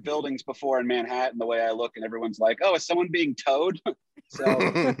walked into buildings before in Manhattan the way I look, and everyone's like, oh, is someone being towed? So,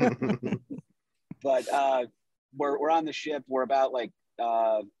 but we're on the ship. We're about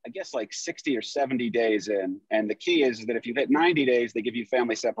I guess 60 or 70 days in. And the key is that if you hit 90 days, they give you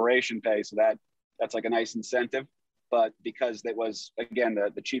family separation pay. So that's like a nice incentive. But because it was, again,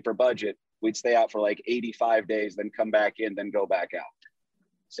 the cheaper budget, we'd stay out for 85 days, then come back in, then go back out.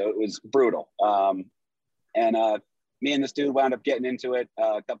 So it was brutal. And me and this dude wound up getting into it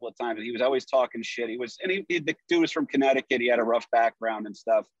a couple of times. He was always talking shit. The dude was from Connecticut. He had a rough background and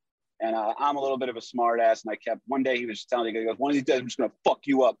stuff. And I'm a little bit of a smart ass. And one day he was just telling me, he goes, one of these days I'm just going to fuck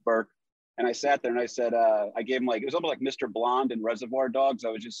you up, Burke. And I sat there and I said, I gave him it was almost like Mr. Blonde in Reservoir Dogs. I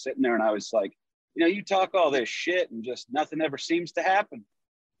was just sitting there and I was like, you talk all this shit and just nothing ever seems to happen.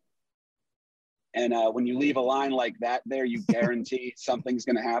 And when you leave a line like that there, you guarantee something's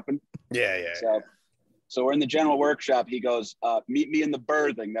going to happen. Yeah. So we're in the general workshop. He goes, meet me in the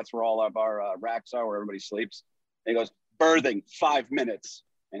berthing. That's where all of our racks are, where everybody sleeps. And he goes, berthing, 5 minutes.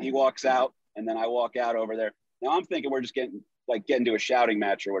 And he walks out, and then I walk out over there. Now I'm thinking we're just getting to a shouting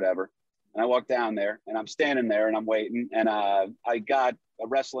match or whatever. And I walk down there, and I'm standing there, and I'm waiting. And I got a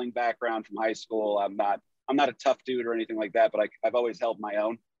wrestling background from high school. I'm not a tough dude or anything like that, but I've always held my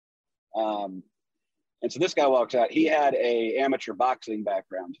own. And so this guy walks out. He had a amateur boxing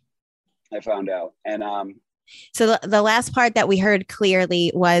background, I found out. And so the last part that we heard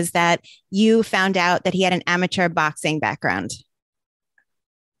clearly was that you found out that he had an amateur boxing background.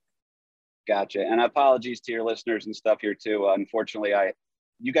 Gotcha. And apologies to your listeners and stuff here too. Unfortunately,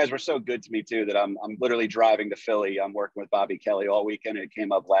 you guys were so good to me too that I'm literally driving to Philly. I'm working with Bobby Kelly all weekend, and it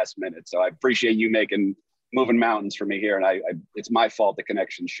came up last minute. So I appreciate you moving mountains for me here. And it's my fault the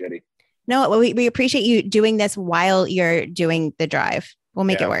connection's shitty. No, we appreciate you doing this while you're doing the drive. We'll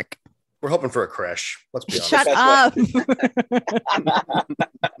make it work. We're hoping for a crash. Let's be honest. Shut up.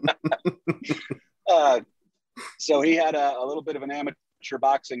 So he had a little bit of an amateur amateur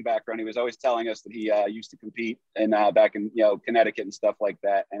boxing background. He was always telling us that he used to compete and back in Connecticut and stuff like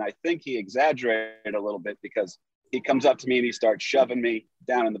that. And I think he exaggerated a little bit because he comes up to me and he starts shoving me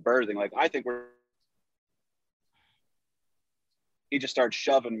down in the berthing. Like, he just starts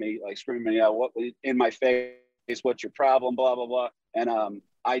shoving me, like screaming, what in my face, what's your problem, blah, blah, blah. And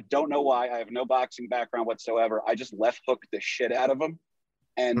I don't know why. I have no boxing background whatsoever. I just left hooked the shit out of him.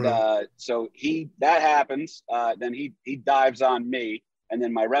 And so that happens. Then he dives on me, and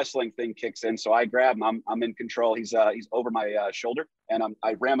then my wrestling thing kicks in. So I grab him. I'm in control. He's over my shoulder, and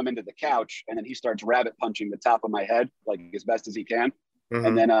I ram him into the couch, and then he starts rabbit punching the top of my head like as best as he can.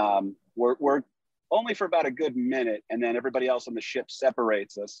 And then we're only for about a good minute, and then everybody else on the ship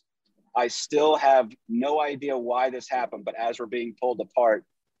separates us. I still have no idea why this happened, but as we're being pulled apart,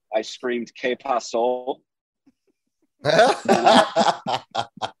 I screamed "Que pasó?"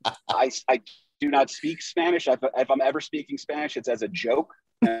 I do not speak Spanish. If I'm ever speaking Spanish, it's as a joke.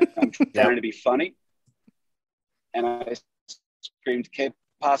 And I'm trying to be funny. And I screamed "Que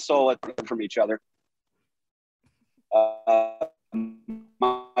pasó?" from each other.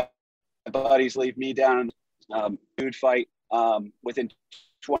 My buddies leave me down in food fight. Within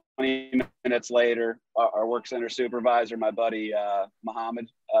 20 minutes later, our work center supervisor, my buddy Muhammad,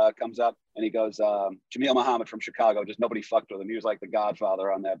 comes up and he goes, Jamil Muhammad from Chicago, just nobody fucked with him. He was like the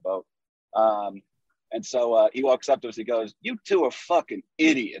godfather on that boat. And so he walks up to us, he goes, "You two are fucking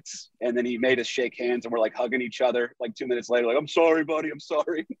idiots." And then he made us shake hands and we're like hugging each other. Like 2 minutes later, like, "I'm sorry, buddy, I'm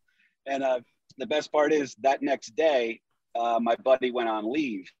sorry." And the best part is that next day, my buddy went on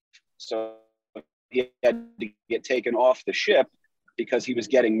leave. So he had to get taken off the ship because he was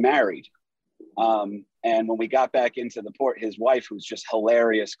getting married. And when we got back into the port, his wife, who's just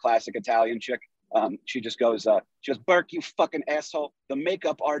hilarious, classic Italian chick, she goes, "Burke, you fucking asshole. The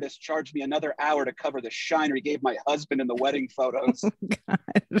makeup artist charged me another hour to cover the shiner he gave my husband in the wedding photos."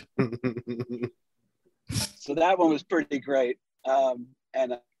 So that one was pretty great. Because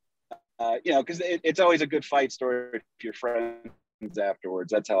it's always a good fight story to your friends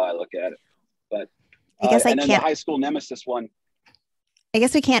afterwards. That's how I look at it. But I guess and then the high school nemesis one. I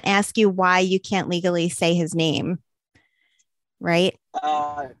guess we can't ask you why you can't legally say his name, right?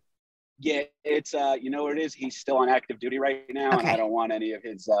 Yeah, it's you know what it is. He's still on active duty right now, and I don't want any of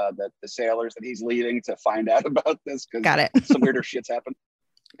his the sailors that he's leading to find out about this because some weirder shit's happened.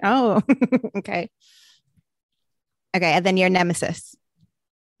 Oh, okay. And then your nemesis.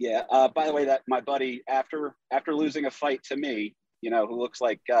 Yeah. By the way, that my buddy after losing a fight to me, who looks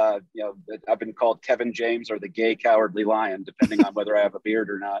like, I've been called Kevin James or the gay cowardly lion, depending on whether I have a beard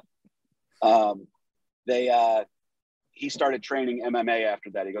or not. He started training MMA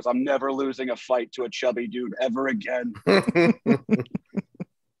after that. He goes, "I'm never losing a fight to a chubby dude ever again."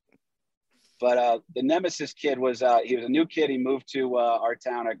 But the Nemesis kid he was a new kid. He moved to our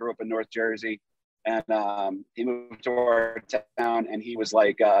town. I grew up in North Jersey. And he moved to our town, and he was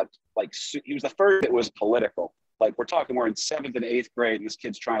he was the first that was political. Like, we're talking, we're in 7th and 8th grade, and this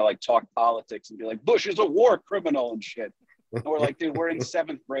kid's trying to talk politics and be like, "Bush is a war criminal" and shit. And we're like, "Dude, we're in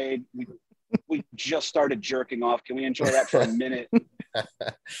 7th grade. We just started jerking off. Can we enjoy that for a minute?"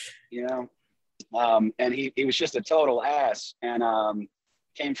 And he was just a total ass, and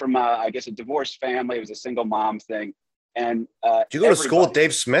came from I guess a divorced family. It was a single mom thing. And did you go to school with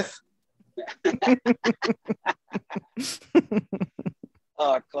Dave Smith?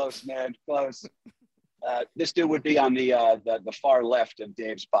 Oh, close, man, close. This dude would be on the far left of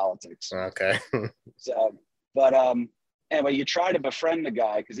Dave's politics. Okay. But anyway, you try to befriend the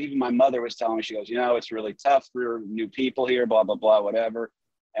guy, because even my mother was telling me, she goes, "It's really tough for new people here, blah blah blah, whatever."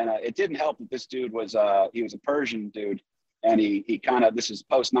 And it didn't help that this dude was he was a Persian dude, and he kind of, this is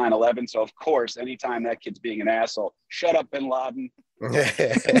post 9/11, so of course, anytime that kid's being an asshole, "Shut up, Bin Laden."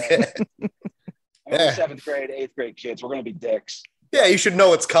 7th grade, 8th grade kids, we're going to be dicks. Yeah, you should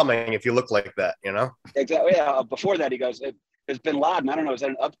know it's coming if you look like that, Exactly. Yeah. Before that, he goes, "It's Bin Laden. I don't know, is that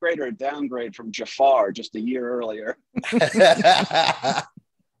an upgrade or a downgrade from Jafar just a year earlier?"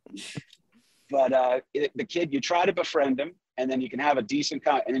 But the kid, you try to befriend him, and then you can have a decent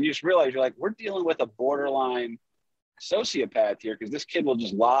and then you just realize you're like, we're dealing with a borderline sociopath here, because this kid will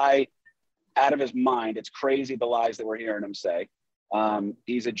just lie out of his mind. It's crazy, the lies that we're hearing him say.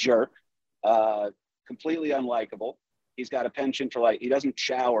 He's a jerk, completely unlikable. He's got a penchant for he doesn't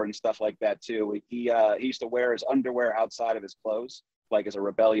shower and stuff like that too. He used to wear his underwear outside of his clothes, as a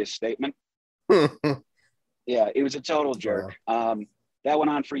rebellious statement. Yeah, he was a total jerk. That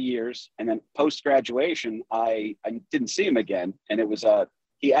went on for years, and then post graduation, I didn't see him again. And it was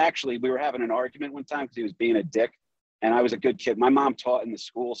we were having an argument one time because he was being a dick, and I was a good kid. My mom taught in the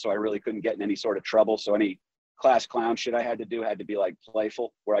school, so I really couldn't get in any sort of trouble. So any class clown shit I had to do had to be like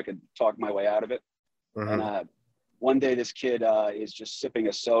playful, where I could talk my way out of it. Mhm. And one day this kid is just sipping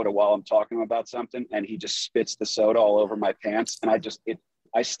a soda while I'm talking to him about something, and he just spits the soda all over my pants. And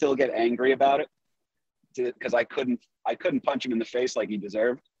I still get angry about it because I couldn't punch him in the face like he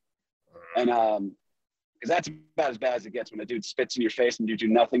deserved. And because that's about as bad as it gets when a dude spits in your face and you do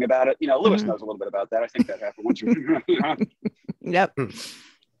nothing about it. You know, Lewis knows a little bit about that. I think that happened once. Yep.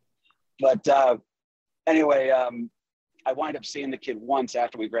 But anyway, I wind up seeing the kid once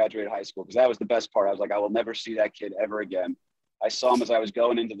after we graduated high school, because that was the best part. I was like, I will never see that kid ever again. I saw him as I was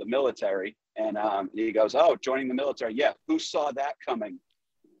going into the military, and he goes, "Oh, joining the military? Yeah, who saw that coming?"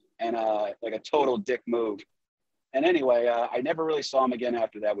 And like a total dick move. And anyway, I never really saw him again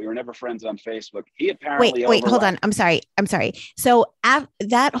after that. We were never friends on Facebook. He apparently wait, hold on. I'm sorry. So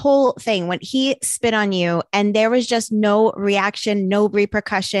that whole thing, when he spit on you and there was just no reaction, no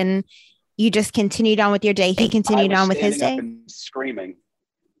repercussion, you just continued on with your day. He continued on with his day. Screaming.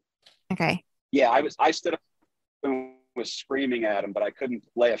 Okay. Yeah, I stood up and was screaming at him, but I couldn't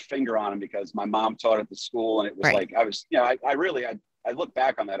lay a finger on him because my mom taught at the school, and it was like I was, you know, I look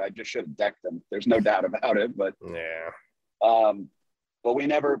back on that. I just should have decked him. There's no doubt about it. But yeah. But we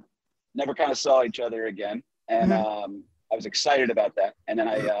never kind of saw each other again, and I was excited about that. And then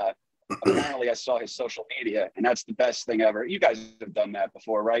apparently I saw his social media, and that's the best thing ever. You guys have done that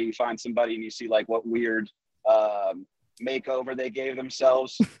before, right? You find somebody and you see like what weird makeover they gave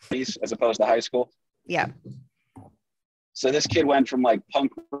themselves as opposed to high school. Yeah. So this kid went from like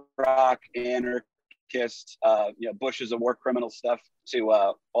punk rock, anarchist, Bush's of war criminal stuff to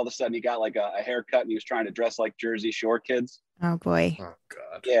all of a sudden he got like a haircut and he was trying to dress like Jersey Shore kids. Oh boy. Oh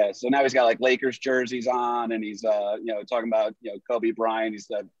God. Yeah. So now he's got like Lakers jerseys on, and he's talking about Kobe Bryant.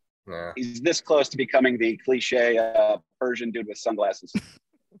 He's this close to becoming the cliche Persian dude with sunglasses.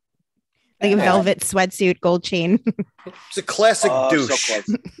 Like a velvet sweatsuit, gold chain. It's a classic douche.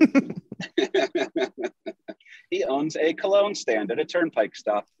 So close. He owns a cologne stand at a turnpike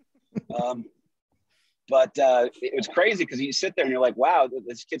stop. But it was crazy because you sit there and you're like, wow,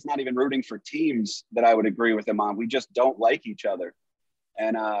 this kid's not even rooting for teams that I would agree with him on. We just don't like each other.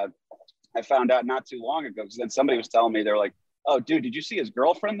 And I found out not too long ago, because then somebody was telling me, they're like, oh, dude, did you see his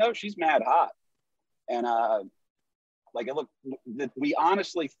girlfriend though? She's mad hot. And we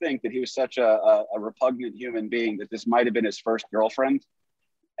honestly think that he was such a repugnant human being that this might have been his first girlfriend.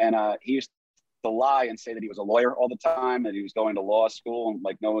 And he used to lie and say that he was a lawyer all the time, that he was going to law school, and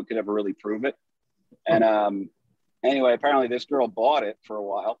like no one could ever really prove it. And anyway, apparently this girl bought it for a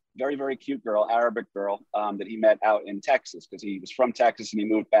while. Very, very cute girl, Arabic girl, that he met out in Texas, because he was from Texas and he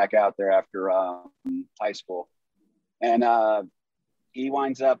moved back out there after high school. And he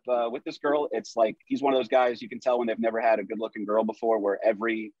winds up with this girl. It's like he's one of those guys you can tell when they've never had a good looking girl before, where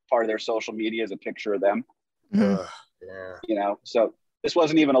every part of their social media is a picture of them. Yeah. So this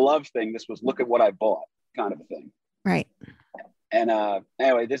wasn't even a love thing. This was look at what I bought kind of a thing. Right. And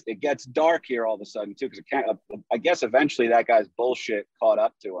anyway, it gets dark here all of a sudden too, because I guess eventually that guy's bullshit caught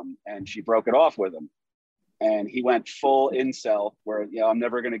up to him, and she broke it off with him, and he went full incel, where I'm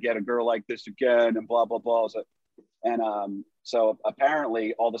never going to get a girl like this again, and blah blah blah. So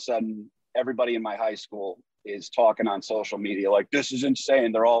apparently, all of a sudden, everybody in my high school is talking on social media like, this is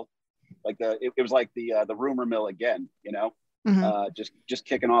insane. They're all like it was like the rumor mill again, just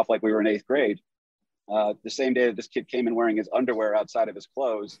kicking off like we were in 8th grade. The same day that this kid came in wearing his underwear outside of his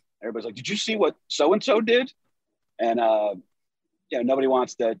clothes, everybody's like, did you see what so-and-so did? And, nobody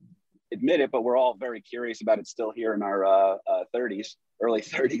wants to admit it, but we're all very curious about it still here in our early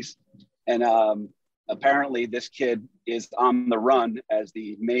 30s. And apparently this kid is on the run as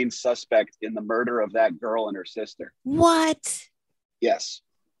the main suspect in the murder of that girl and her sister. What? Yes.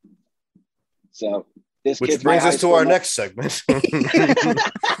 So Which brings us to our next segment.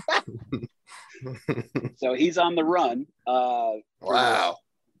 So he's on the run. Wow.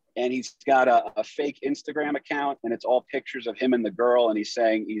 And he's got a fake Instagram account, and it's all pictures of him and the girl. And he's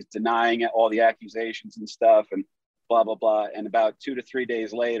saying he's denying all the accusations and stuff and blah, blah, blah. And about 2 to 3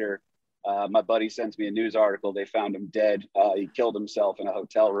 days later, my buddy sends me a news article. They found him dead. He killed himself in a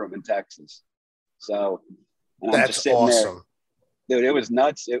hotel room in Texas. So and I'm just sitting awesome. There. Dude, it was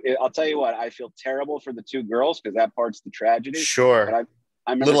nuts. I'll tell you what, I feel terrible for the two girls because that part's the tragedy. Sure. But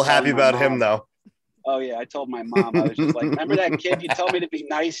I'm a little happy about him, though. Oh, yeah. I told my mom, I was just like, remember that kid you told me to be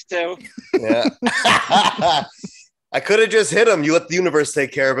nice to? Yeah. I could have just hit him. You let the universe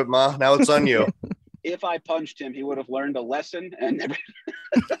take care of it, Ma. Now it's on you. If I punched him, he would have learned a lesson. And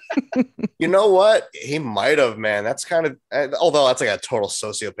you know what? He might have, man. That's kind of, although that's like a total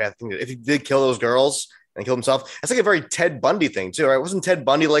sociopath thing. If he did kill those girls and kill himself, that's like a very Ted Bundy thing, too, right? Wasn't Ted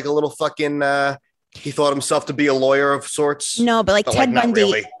Bundy like a little fucking He thought himself to be a lawyer of sorts. No, but like But, Ted not Bundy.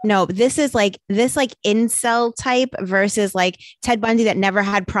 really. No, this is like incel type versus like Ted Bundy that never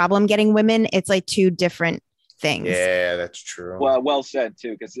had problem getting women. It's like two different things. Yeah, that's true. Well said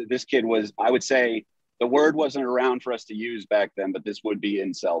too, because this kid was, I would say the word wasn't around for us to use back then, but this would be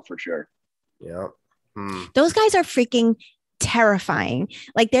incel for sure. Yeah. Those guys are freaking terrifying.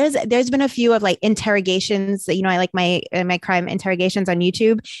 Like there's been a few of like interrogations that, I like my crime interrogations on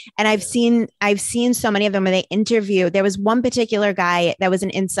YouTube, and I've seen so many of them where they interview. There was one particular guy that was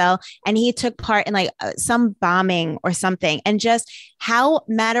an incel, and he took part in like some bombing or something, and just how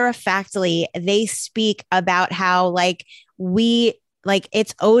matter of factly they speak about how like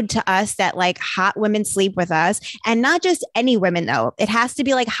it's owed to us that like hot women sleep with us, and not just any women though. It has to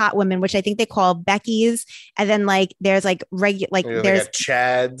be like hot women, which I think they call Becky's. And then like there's like there's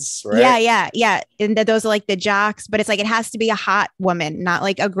Chads, right? Yeah. And those are like the jocks, but it's like it has to be a hot woman, not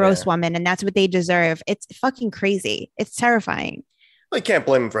like a gross woman, and that's what they deserve. It's fucking crazy. It's terrifying. Well, you can't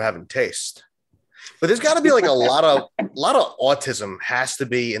blame them for having taste. But there's got to be like a lot of autism has to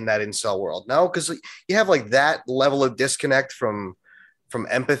be in that incel world. No, because you have like that level of disconnect from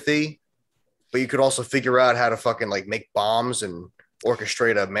empathy, but you could also figure out how to fucking like make bombs and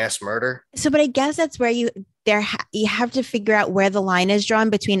orchestrate a mass murder. So, but I guess that's where you have to figure out where the line is drawn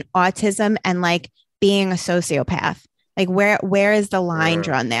between autism and like being a sociopath. Like where is the line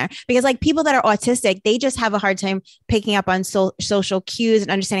drawn there? Because like people that are autistic, they just have a hard time picking up on social cues and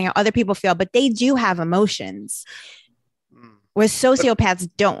understanding how other people feel, but they do have emotions, whereas sociopaths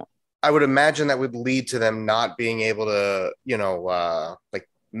don't. I would imagine that would lead to them not being able to, like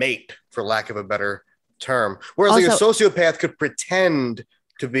mate, for lack of a better term. Whereas also, like a sociopath could pretend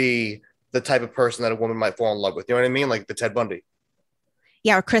to be the type of person that a woman might fall in love with. You know what I mean? Like the Ted Bundy.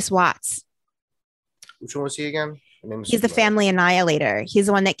 Yeah, or Chris Watts. Which one was he again? He's the family annihilator. He's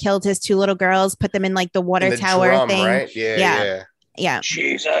the one that killed his two little girls, put them in like the water tower drum, thing. Right? Yeah.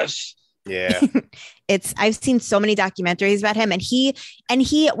 Jesus. Yeah. I've seen so many documentaries about him, and he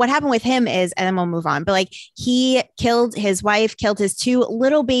what happened with him is, and then we'll move on, but like he killed his wife, killed his two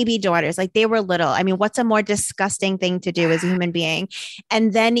little baby daughters. Like they were little. I mean, what's a more disgusting thing to do as a human being?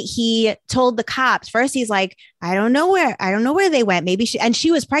 And then he told the cops first, he's like, I don't know where they went. Maybe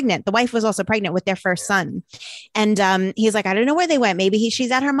she was pregnant. The wife was also pregnant with their first son. And he's like, I don't know where they went. Maybe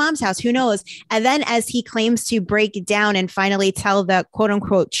she's at her mom's house. Who knows? And then as he claims to break down and finally tell the quote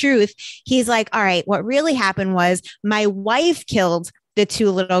unquote truth, he's like, all right, what really happened was my wife killed the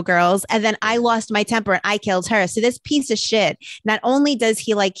two little girls, and then I lost my temper and I killed her. So this piece of shit, not only does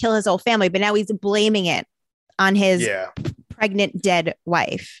he like kill his whole family, but now he's blaming it on his pregnant dead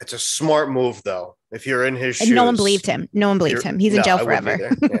wife. It's a smart move though. If you're in his shoes. And no one believed him. He's in jail forever.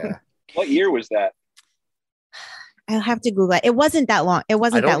 Yeah. What year was that? I'll have to Google it. It wasn't that long. It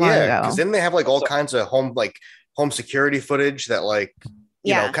wasn't that long ago. Because then they have like all kinds of home security footage that like,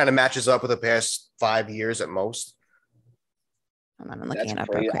 you know, kind of matches up with the past 5 years at most. Hold on, I'm looking it up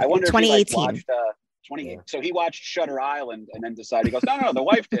real quick. I wonder 2018. if he watched, So he watched Shutter Island and then decided, he goes, no, the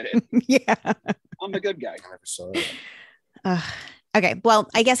wife did it. Yeah. I'm the good guy. Okay, well,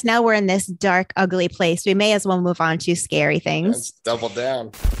 I guess now we're in this dark, ugly place. We may as well move on to scary things. Let's double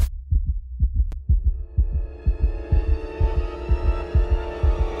down.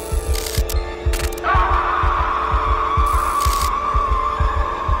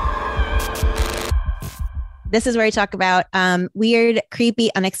 This is where we talk about weird, creepy,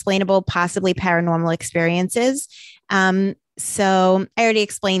 unexplainable, possibly paranormal experiences. So I already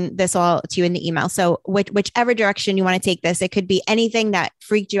explained this all to you in the email. So whichever direction you want to take this, it could be anything that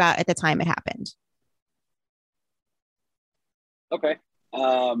freaked you out at the time it happened. Okay.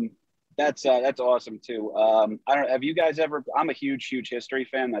 That's awesome too. I don't know. Have you guys ever, I'm a huge history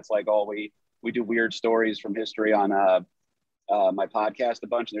fan. That's like all we do weird stories from history on my podcast a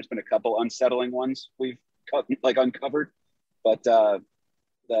bunch. And there's been a couple unsettling ones we've uncovered. But the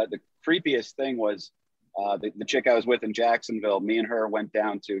creepiest thing was, the chick I was with in Jacksonville, me and her went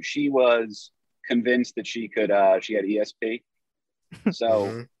down to, she was convinced that she had ESP.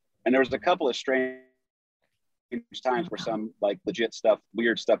 So, and there was a couple of strange times where some like legit stuff,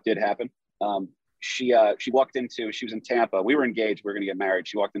 weird stuff did happen. She walked into, she was in Tampa. We were engaged. We were going to get married.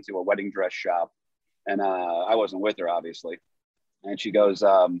 She walked into a wedding dress shop, and I wasn't with her, obviously. And she goes,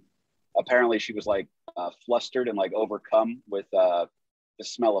 apparently she was like flustered and like overcome with the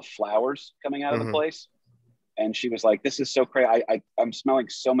smell of flowers coming out of the place. And she was like, this is so crazy. I'm smelling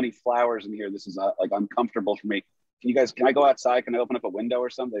so many flowers in here. This is like uncomfortable for me. Can I go outside? Can I open up a window or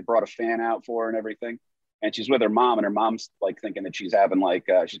something? They brought a fan out for her and everything. And she's with her mom, and her mom's like thinking that she's having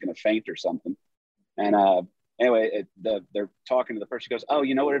she's going to faint or something. And anyway, they're talking to the person. She goes, "Oh,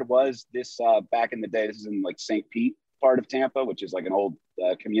 you know what it was? This back in the day, this is in like St. Pete part of Tampa, which is like an old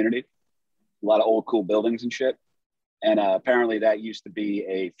community, a lot of old cool buildings and shit. And apparently that used to be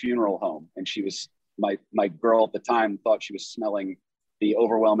a funeral home. And she was my girl at the time thought she was smelling the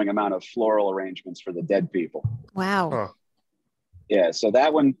overwhelming amount of floral arrangements for the dead people. Wow. Huh. Yeah, so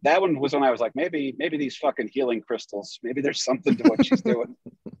that one was when I was like, maybe these fucking healing crystals, maybe there's something to what she's doing.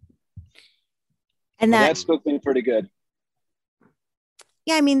 And that spooked me pretty good.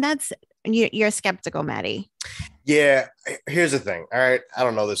 Yeah, I mean, you're skeptical, Maddie. Yeah, here's the thing. All right, I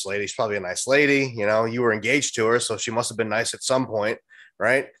don't know this lady. She's probably a nice lady. You know, you were engaged to her, so she must have been nice at some point,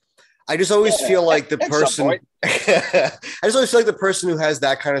 right? I just always feel like the person. I just always feel like the person who has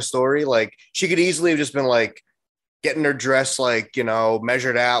that kind of story, like she could easily have just been like getting her dress, like, you know,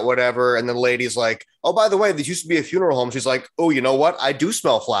 measured out, whatever, and then the lady's like, "Oh, by the way, this used to be a funeral home." She's like, "Oh, you know what? I do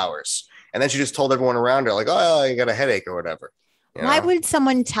smell flowers," and then she just told everyone around her, like, "Oh, you got a headache or whatever." Why would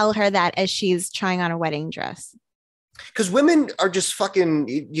someone tell her that as she's trying on a wedding dress? Because women are just fucking,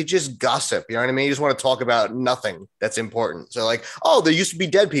 you just gossip. You know what I mean? You just want to talk about nothing that's important. So like, oh, there used to be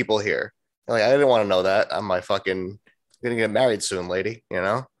dead people here. Like, I didn't want to know that. I'm going to get married soon, lady. You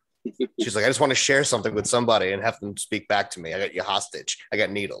know? She's like, I just want to share something with somebody and have them speak back to me. I got you hostage. I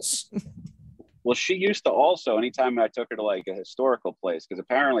got needles. Well, she used to also, anytime I took her to like a historical place, because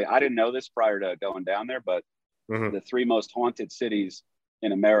apparently I didn't know this prior to going down there, but the three most haunted cities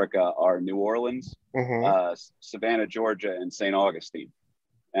in America are New Orleans, Savannah, Georgia, and St. Augustine.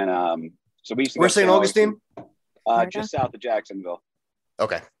 And so we used to Where's St. Augustine? Just south of Jacksonville.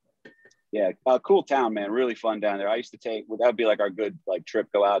 Okay. Yeah, cool town, man. Really fun down there. I used to that would be like our good like trip,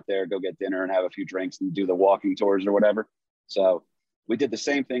 go out there, go get dinner and have a few drinks and do the walking tours or whatever. So we did the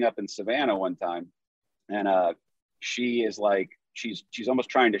same thing up in Savannah one time. And she is like, she's almost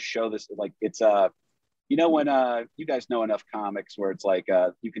trying to show this, like it's you know, when you guys know enough comics where it's like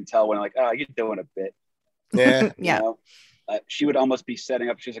you can tell when like, oh, you're doing a bit. Yeah. Yeah. You know? She would almost be setting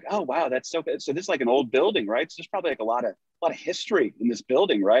up. She's like, oh wow, that's so good. So this is like an old building, right? So there's probably like a lot of history in this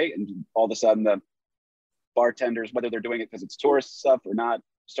building, right? And all of a sudden the bartenders, whether they're doing it because it's tourist stuff or not,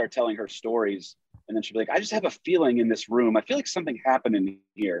 start telling her stories. And then she'd be like, I just have a feeling in this room. I feel like something happened in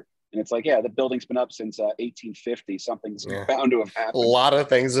here. And it's like, yeah, the building's been up since 1850. Something's bound to have happened. A lot of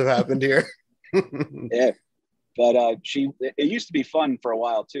things have happened here. Yeah, but it used to be fun for a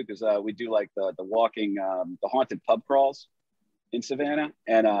while too, because we do like the walking the haunted pub crawls in Savannah,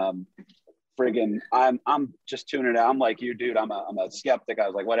 and friggin' I'm just tuning it out. I'm like you, dude. I'm a skeptic. I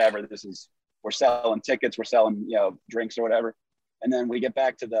was like, whatever, we're selling tickets, we're selling, you know, drinks or whatever. And then we get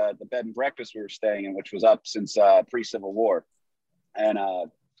back to the bed and breakfast we were staying in, which was up since pre-Civil War, and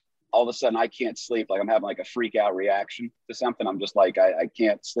all of a sudden I can't sleep. Like I'm having like a freak out reaction to something. I'm just like, I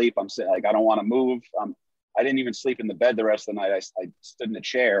can't sleep. I'm sitting like, I don't want to move. I didn't even sleep in the bed the rest of the night. I stood in a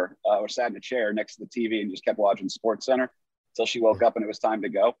chair or sat in a chair next to the TV and just kept watching Sports Center until she woke up and it was time to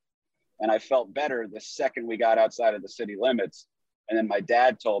go. And I felt better the second we got outside of the city limits. And then my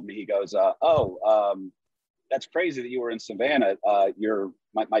dad told me, he goes, that's crazy that you were in Savannah.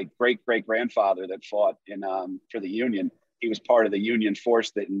 My great grandfather that fought in for the Union. He was part of the Union force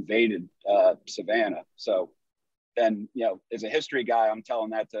that invaded Savannah. So then, you know, as a history guy, I'm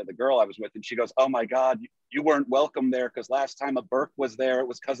telling that to the girl I was with, and she goes, oh my God, you weren't welcome there because last time a Burke was there, it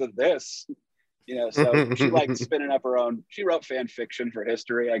was because of this. You know, so she liked spinning up her own. She wrote fan fiction for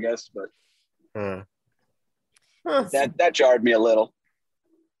history, I guess, but that jarred me a little.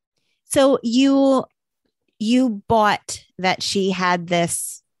 So you bought that she had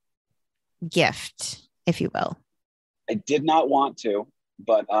this gift, if you will. I did not want to,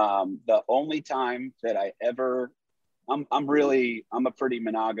 but the only time that I ever, I'm a pretty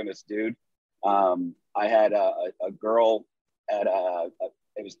monogamous dude. I had a girl at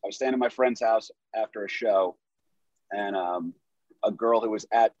I was staying at my friend's house after a show, and a girl who was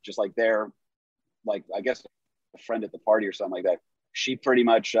at just like there, like I guess a friend at the party or something like that. She pretty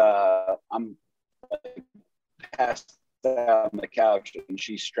much I'm like, passed out on the couch, and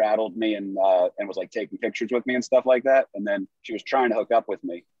she straddled me and was like taking pictures with me and stuff like that. And then she was trying to hook up with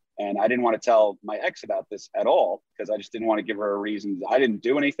me, and I didn't want to tell my ex about this at all because I just didn't want to give her a reason. I didn't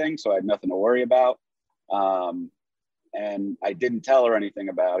do anything, so I had nothing to worry about. And I didn't tell her anything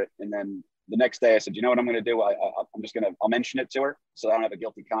about it. And then the next day I said, you know what I'm going to do? I'll mention it to her so I don't have a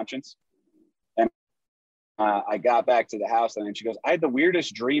guilty conscience. And I got back to the house, and then she goes, I had the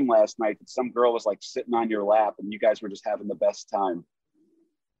weirdest dream last night that some girl was like sitting on your lap and you guys were just having the best time.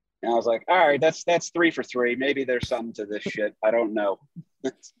 And I was like, all right, that's 3 for 3. Maybe there's something to this shit. I don't know.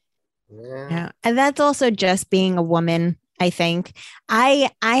 Yeah. And that's also just being a woman I think I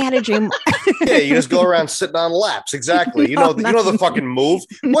had a dream. Yeah, you just go around sitting on laps. Exactly. You know the fucking move.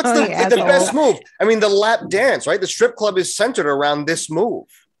 What's No, the asshole. best move? I mean, the lap dance, right? The strip club is centered around this move.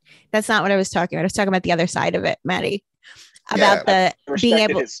 That's not what I was talking about. I was talking about the other side of it, Maddie. Yeah. About the being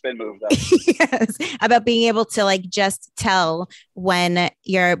Respected able his spin move though. yes, about being able to like just tell when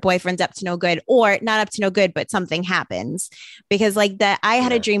your boyfriend's up to no good or not up to no good, but something happens. Because like that, I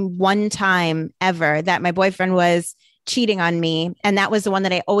had a dream one time ever that my boyfriend was cheating on me. And that was the one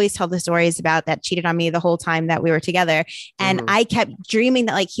that I always tell the stories about that cheated on me the whole time that we were together. And I kept dreaming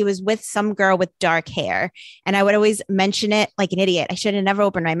that like he was with some girl with dark hair. And I would always mention it like an idiot. I should have never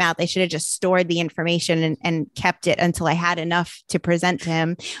opened my mouth. I should have just stored the information and kept it until I had enough to present to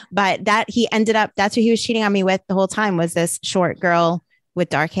him. But that he ended up, that's who he was cheating on me with the whole time, was this short girl with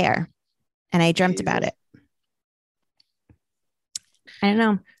dark hair. And I dreamt about it. I don't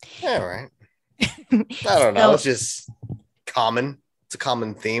know. All right. I don't know. It's just common. It's a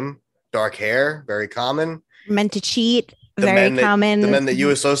common theme. Dark hair, very common. Meant to cheat, very common. The men that you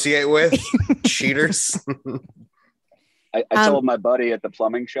associate with, cheaters. I told my buddy at the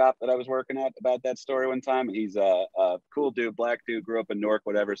plumbing shop that I was working at about that story one time. He's a cool dude, black dude, grew up in Newark,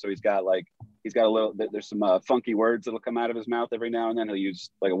 whatever. So he's got a little, there's some funky words that'll come out of his mouth every now and then. He'll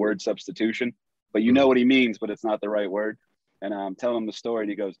use like a word substitution, but you know what he means, but it's not the right word. And I'm telling him the story and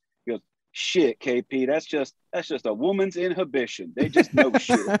he goes, shit, KP, that's just a woman's inhibition. They just know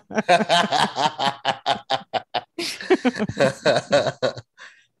shit.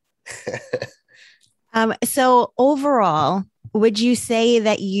 So overall, would you say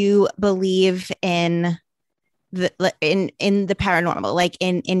that you believe in the paranormal, like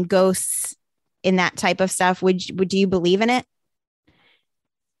in ghosts, in that type of stuff? Would you believe in it?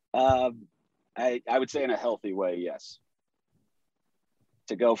 I would say in a healthy way, yes.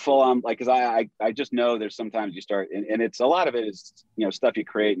 To go full on, like, because I just know there's sometimes you start, and it's a lot of it is, you know, stuff you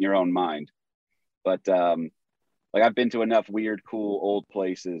create in your own mind. But like I've been to enough weird, cool old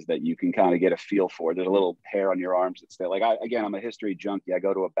places that you can kind of get a feel for. There's a little hair on your arms that stay. Like I'm a history junkie. I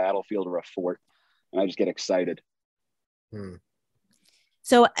go to a battlefield or a fort, and I just get excited.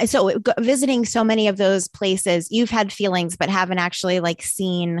 So visiting so many of those places, you've had feelings, but haven't actually like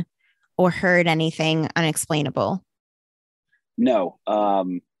seen or heard anything unexplainable. No.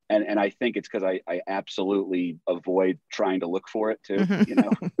 And I think it's because I absolutely avoid trying to look for it too, you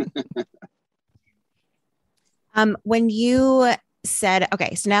know? When you said,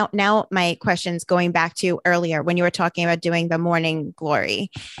 okay, so now my question's going back to earlier when you were talking about doing the morning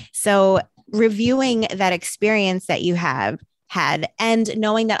glory. So reviewing that experience that you have had and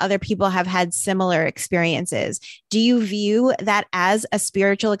knowing that other people have had similar experiences, do you view that as a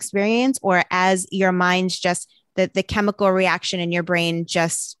spiritual experience or as your mind's just the chemical reaction in your brain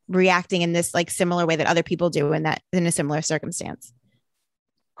just reacting in this like similar way that other people do in a similar circumstance?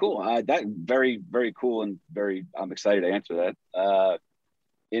 Cool. That very, very cool. And I'm excited to answer that.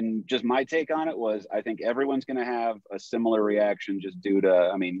 In just my take on it was, I think everyone's going to have a similar reaction just due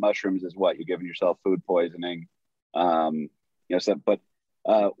to, I mean, mushrooms is what you're giving yourself food poisoning. But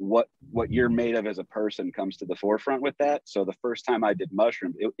what you're made of as a person comes to the forefront with that. So the first time I did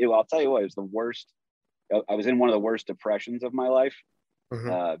mushrooms, I'll tell you what, it was the worst. I was in one of the worst depressions of my life.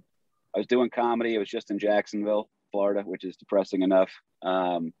 I was doing comedy. It was just in Jacksonville, Florida, which is depressing enough.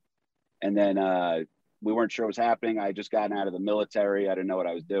 And then we weren't sure what was happening. I had just gotten out of the military. I didn't know what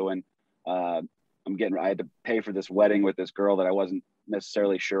I was doing. I had to pay for this wedding with this girl that I wasn't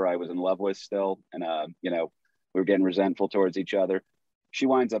necessarily sure I was in love with still. And, we were getting resentful towards each other. She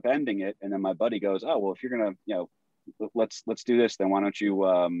winds up ending it. And then my buddy goes, oh, well, if you're going to, let's do this. Then why don't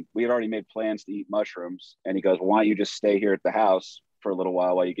you, we had already made plans to eat mushrooms. And he goes, well, why don't you just stay here at the house for a little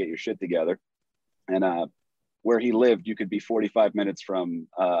while you get your shit together. And where he lived, you could be 45 minutes from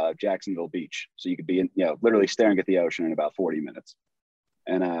Jacksonville Beach. So you could be literally staring at the ocean in about 40 minutes.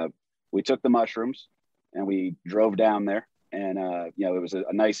 And we took the mushrooms and we drove down there. And, it was a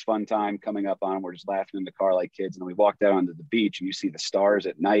nice, fun time coming up on them. We're just laughing in the car like kids. And then we walked out onto the beach and you see the stars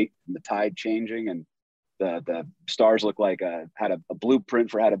at night and the tide changing. And the stars look like had a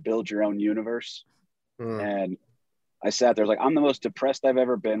blueprint for how to build your own universe. And I sat there, I was like, I'm the most depressed I've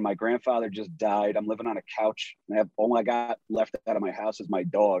ever been. My grandfather just died. I'm living on a couch. And all I got left out of my house is my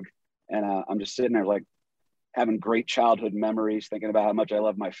dog. And I'm just sitting there like having great childhood memories, thinking about how much I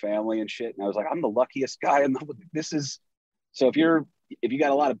love my family and shit. And I was like, I'm the luckiest guy in so if you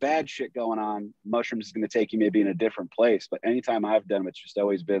got a lot of bad shit going on, mushrooms is going to take you maybe in a different place. But anytime I've done them, it's just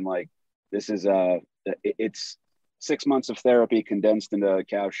always been like, this is it's 6 months of therapy condensed into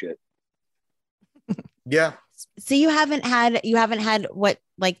cow shit. Yeah. So you haven't had what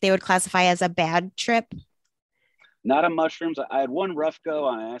like they would classify as a bad trip? Not on mushrooms. I had one rough go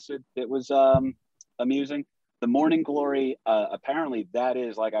on acid. It was amusing. The Morning Glory, apparently that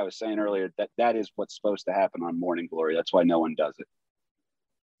is, like I was saying earlier, that is what's supposed to happen on Morning Glory. That's why no one does it.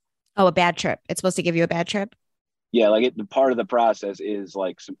 Oh, a bad trip. It's supposed to give you a bad trip? Yeah, like the part of the process is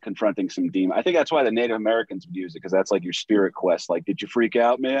like confronting some demon. I think that's why the Native Americans would use it, because that's like your spirit quest. Like, did you freak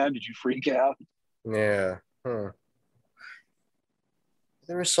out, man? Did you freak out? Yeah. Huh.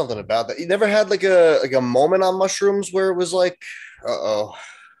 There was something about that. You never had like a moment on mushrooms where it was like, uh-oh,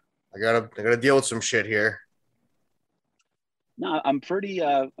 I gotta deal with some shit here. No, I'm pretty.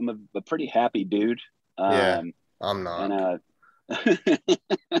 I'm a pretty happy dude. Yeah, I'm not.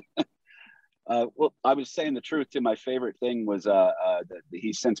 And well, I was saying the truth too. My favorite thing was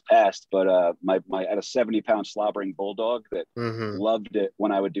he's since passed, but my I had a 70-pound slobbering bulldog that loved it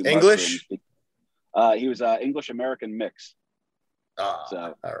when I would do English. He was English American mix. Oh,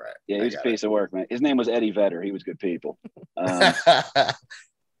 So all right. yeah, he was a piece of work, man. His name was Eddie Vedder. He was good people.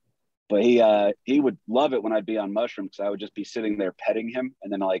 But he would love it when I'd be on mushrooms, because I would just be sitting there petting him,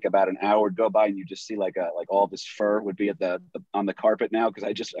 and then like about an hour would go by, and you just see like all this fur would be at on the carpet now, because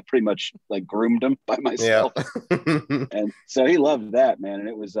I pretty much like groomed him by myself. Yeah. And so he loved that, man. And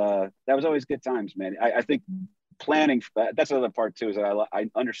it was that was always good times, man. I think planning, that's another part too, is that I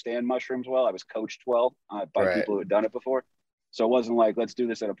understand mushrooms well. I was coached well by people who had done it before. So it wasn't like, let's do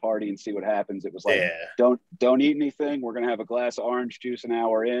this at a party and see what happens. It was like, don't eat anything. We're going to have a glass of orange juice an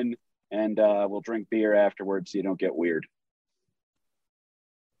hour in, and we'll drink beer afterwards so you don't get weird.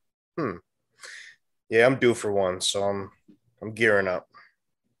 Yeah, I'm due for one, so I'm gearing up.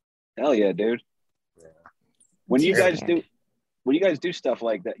 Hell yeah, dude. Yeah. When you guys do stuff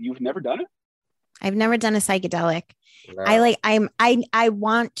like that, you've never done it? I've never done a psychedelic. No. I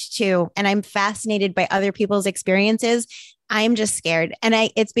want to, and I'm fascinated by other people's experiences. I'm just scared. And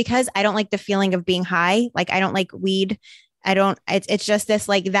it's because I don't like the feeling of being high. Like, I don't like weed. It's just this,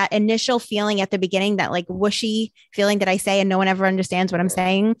 like, that initial feeling at the beginning, that like whooshy feeling that I say and no one ever understands what I'm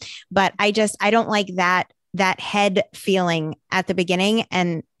saying. But I don't like that head feeling at the beginning.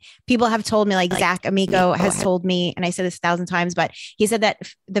 And people have told me, like Zach Amico has told me, and I said this 1,000 times, but he said that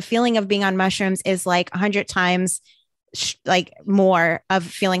the feeling of being on mushrooms is like 100 times like more of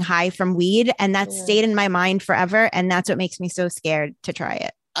feeling high from weed. And that stayed in my mind forever. And that's what makes me so scared to try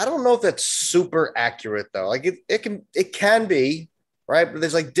it. I don't know if that's super accurate though. Like it can be, right? But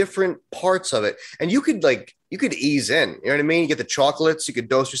there's like different parts of it. And you could ease in, you know what I mean? You get the chocolates, you could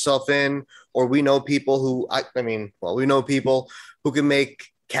dose yourself in, or we know people who, we know people who can make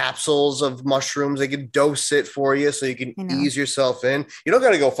capsules of mushrooms. They can dose it for you so you can ease yourself in. You don't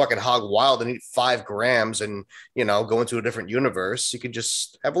got to go fucking hog wild and eat 5 grams and, go into a different universe. You can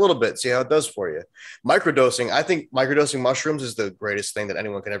just have a little bit, see how it does for you. Microdosing, I think microdosing mushrooms is the greatest thing that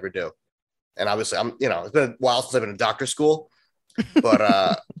anyone can ever do. And obviously it's been a while since I've been in doctor school,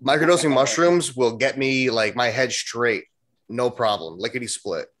 but microdosing mushrooms will get me like my head straight. No problem. Lickety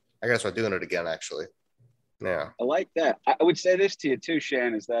split. I gotta start doing it again, actually. Yeah. I like that. I would say this to you too,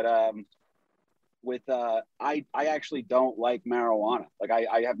 Shan, is that I actually don't like marijuana. Like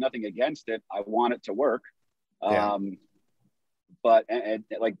I have nothing against it. I want it to work. But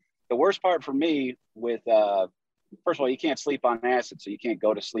like the worst part for me with first of all, you can't sleep on acid, so you can't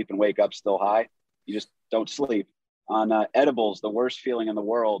go to sleep and wake up still high. You just don't sleep. On edibles, the worst feeling in the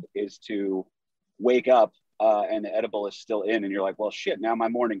world is to wake up and the edible is still in, and you're like, well, shit, now my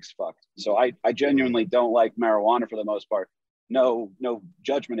morning's fucked. So I genuinely don't like marijuana for the most part. No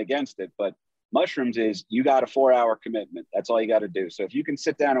judgment against it, but mushrooms is, you got a 4-hour commitment. That's all you got to do. So if you can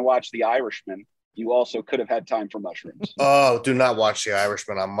sit down and watch The Irishman, you also could have had time for mushrooms. Oh, do not watch The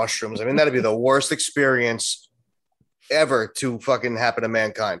Irishman on mushrooms. I mean, that'd be the worst experience ever to fucking happen to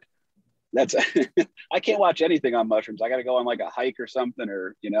mankind. That's I can't watch anything on mushrooms. I got to go on like a hike or something,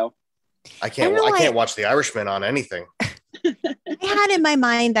 or I can't watch The Irishman on anything. I had in my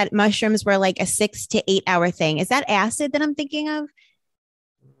mind that mushrooms were like a 6 to 8 hour thing. Is that acid that I'm thinking of?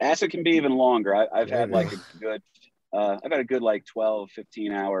 Acid can be even longer. I've had like I've had a good like 12,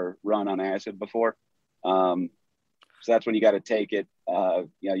 15 hour run on acid before. So that's when you got to take it.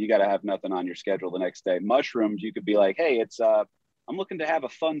 You got to have nothing on your schedule the next day. Mushrooms, you could be like, hey, it's I'm looking to have a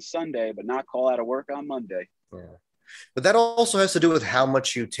fun Sunday, but not call out of work on Monday. Yeah. But that also has to do with how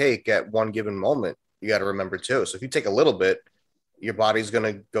much you take at one given moment. You got to remember too. So if you take a little bit, your body's going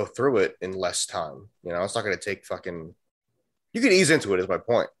to go through it in less time. It's not going to take fucking, you can ease into it is my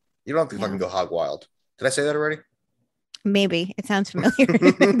point. You don't have to fucking go hog wild. Did I say that already? Maybe. It sounds familiar.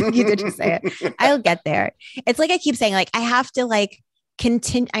 You did just say it. I'll get there. It's like I keep saying, like, I have to like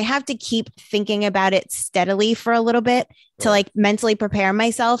continue. I have to keep thinking about it steadily for a little bit to like mentally prepare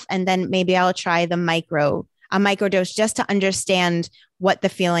myself. And then maybe I'll try the micro. a microdose just to understand what the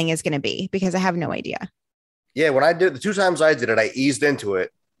feeling is going to be, because I have no idea. Yeah, when I did the 2 times I did it, I eased into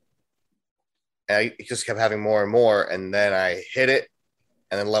it. And I just kept having more and more. And then I hit it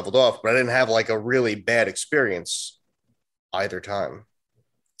and then leveled off. But I didn't have like a really bad experience either time.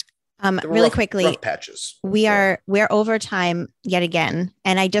 Really quickly, rough patches. we're over time yet again.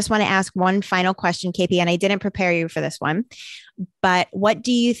 And I just want to ask one final question, KP, and I didn't prepare you for this one, but what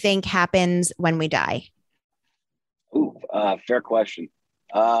do you think happens when we die? Ooh, fair question.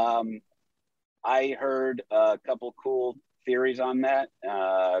 I heard a couple cool theories on that.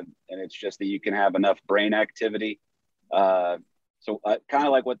 And it's just that you can have enough brain activity. So kind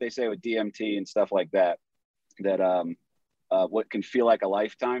of like what they say with DMT and stuff like that, what can feel like a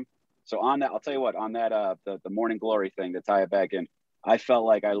lifetime. So on that, I'll tell you what, on that, the morning glory thing, to tie it back in, I felt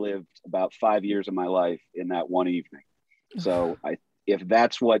like I lived about 5 years of my life in that one evening. So if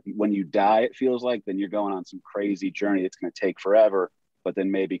that's what, when you die, it feels like, then you're going on some crazy journey. It's going to take forever, but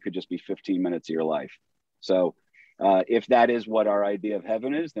then maybe could just be 15 minutes of your life. So if that is what our idea of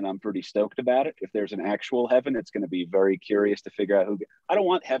heaven is, then I'm pretty stoked about it. If there's an actual heaven, it's going to be very curious to figure out I don't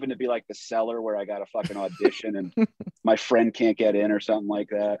want heaven to be like The Cellar where I got a fucking audition and my friend can't get in or something like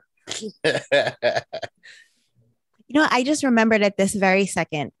that. I just remembered at this very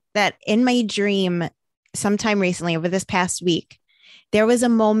second that in my dream sometime recently over this past week, there was a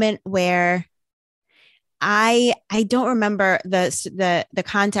moment where I don't remember the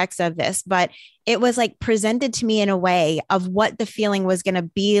context of this, but it was like presented to me in a way of what the feeling was going to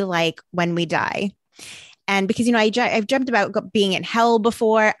be like when we die. And because, I've dreamt about being in hell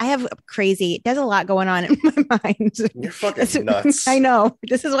before. I have there's a lot going on in my mind. You're fucking nuts. I know.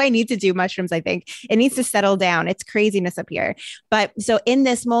 This is why I need to do mushrooms, I think. It needs to settle down. It's craziness up here. But so in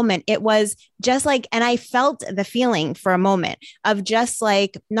this moment, it was just like, and I felt the feeling for a moment of just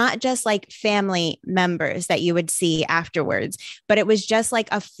like, not just like family members that you would see afterwards, but it was just like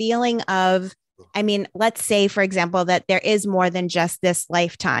a feeling of, let's say, for example, that there is more than just this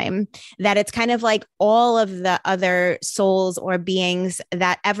lifetime, that it's kind of like all of the other souls or beings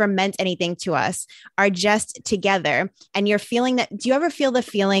that ever meant anything to us are just together. And you're feeling that. Do you ever feel the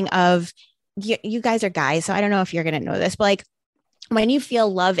feeling of, you guys are guys, so I don't know if you're going to know this, but like when you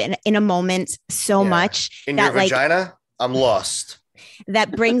feel love in a moment so much in that your vagina, I'm lost.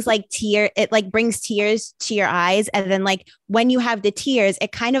 That brings brings tears to your eyes. And then like when you have the tears,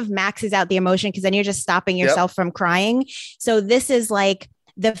 it kind of maxes out the emotion because then you're just stopping yourself from crying. So this is like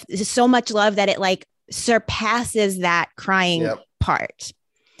so much love that it like surpasses that crying part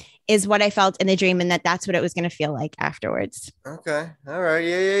is what I felt in the dream. And that's what it was going to feel like afterwards. Okay. All right.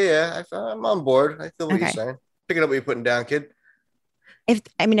 Yeah. I'm on board. I feel what you're saying. Picking up what you're putting down, kid.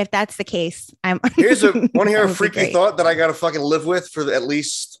 If that's the case, want to hear a freaky thought that I got to fucking live with for at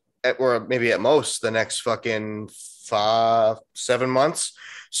least, or maybe at most, the next fucking 7 months.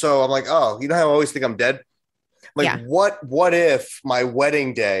 So I'm like, oh, you know how I always think I'm dead? Like, what if my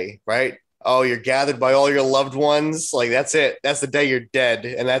wedding day, right? Oh, you're gathered by all your loved ones. Like, that's it. That's the day you're dead.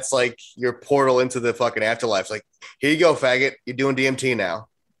 And that's like your portal into the fucking afterlife. It's like, here you go, faggot. You're doing DMT now.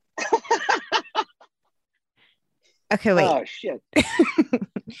 Okay, wait. Oh shit.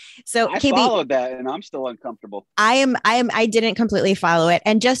 So I KB, followed that and I'm still uncomfortable. I didn't completely follow it.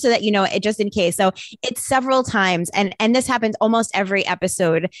 And just so that you know, it just in case. So it's several times, and this happens almost every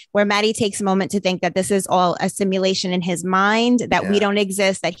episode where Maddie takes a moment to think that this is all a simulation in his mind, that we don't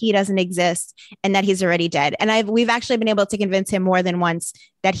exist, that he doesn't exist, and that he's already dead. And we've actually been able to convince him more than once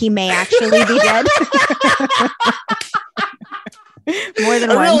that he may actually be dead. More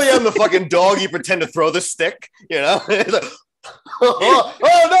than I once. really am the fucking dog you pretend to throw the stick, like, oh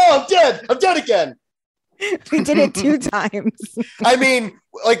no, I'm dead. I'm dead again. We did it 2 times. I mean,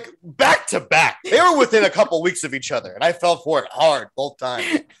 like back to back. They were within a couple weeks of each other, and I fell for it hard both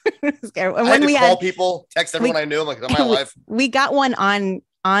times. And I had to call people, text everyone I knew. I'm like, my life. We got one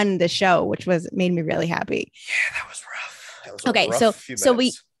on the show, which made me really happy. Yeah, that was rough. That was okay,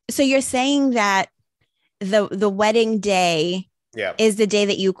 so you're saying that the wedding day is the day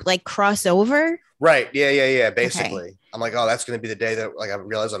that you like cross over? Right. Yeah. Basically. Okay. I'm like, oh, that's going to be the day that like I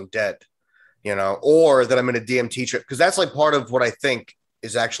realize I'm dead, or that I'm in a DMT trip. Cause that's like part of what I think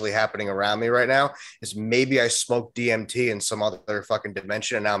is actually happening around me right now is maybe I smoked DMT in some other fucking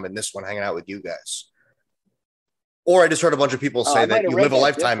dimension. And now I'm in this one hanging out with you guys. Or I just heard a bunch of people say that you live a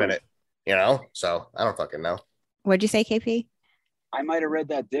lifetime in it, so I don't fucking know. What'd you say, KP? I might have read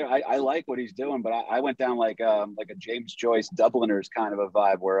that there. I like what he's doing, but I went down like a James Joyce Dubliners kind of a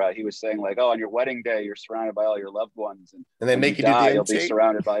vibe where he was saying like, oh, on your wedding day, you're surrounded by all your loved ones. And they make you die, do DMT? You'll be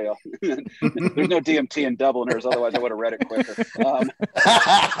surrounded by there's no DMT in Dubliners. Otherwise I would have read it quicker.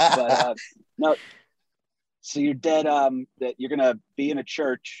 No, So you're dead. That you're gonna be in a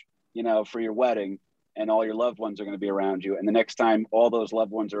church, for your wedding, and all your loved ones are gonna be around you. And the next time all those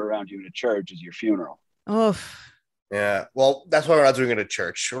loved ones are around you in a church is your funeral. Oh, yeah. Well, that's why we're not doing it at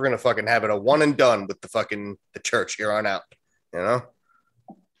church. We're gonna fucking have it a one and done with the church here on out.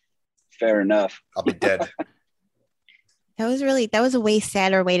 Fair enough. I'll be dead. That was a way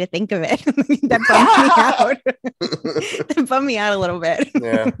sadder way to think of it. That bummed me out. That bummed me out a little bit.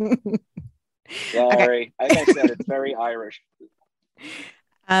 Yeah. Sorry. Like I said, it's very Irish.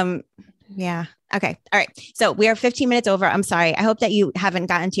 Yeah. Okay. All right. So we are 15 minutes over. I'm sorry. I hope that you haven't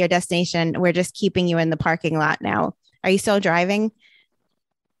gotten to your destination. We're just keeping you in the parking lot now. Are you still driving?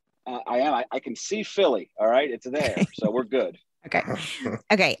 I am. I can see Philly. All right. It's there. So we're good. Okay.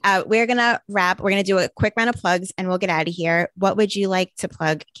 Okay. We're going to wrap. We're going to do a quick round of plugs and we'll get out of here. What would you like to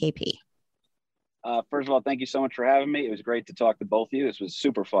plug, KP? First of all, thank you so much for having me. It was great to talk to both of you. This was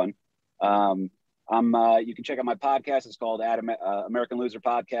super fun. You can check out my podcast. It's called American Loser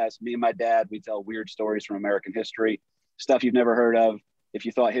Podcast. Me and my dad, we tell weird stories from American history, stuff you've never heard of. If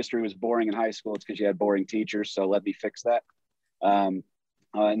you thought history was boring in high school, it's because you had boring teachers. So let me fix that.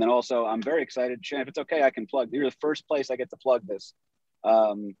 And then also, I'm very excited. Shan, if it's okay, I can plug. You're the first place I get to plug this.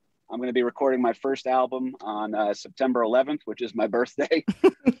 I'm going to be recording my first album on September 11th, which is my birthday.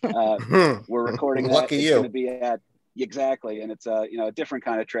 We're recording that. Lucky it's you. going to be at exactly, and it's a different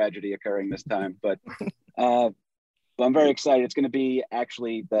kind of tragedy occurring this time. But I'm very excited. It's going to be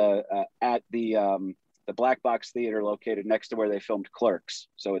actually at the Black Box Theater located next to where they filmed Clerks.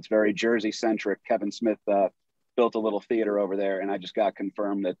 So it's very Jersey centric. Kevin Smith built a little theater over there, and I just got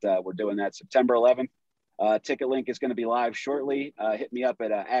confirmed that we're doing that September 11th. Ticket link is going to be live shortly. Hit me up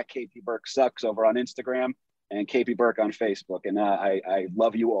at KP Burke Sucks over on Instagram and KP Burke on Facebook. And I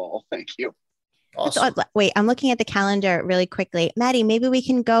love you all. Thank you. Awesome. Wait, I'm looking at the calendar really quickly. Maddie, maybe we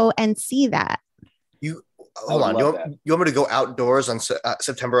can go and see that. Hold on. You want me to go outdoors on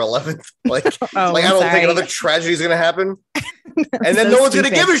September 11th? Like, I don't think another tragedy is going to happen. And then So no one's going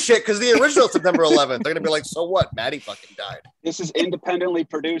to stupid. give a shit because the original September 11th, they're going to be like, so what? Maddie fucking died. This is independently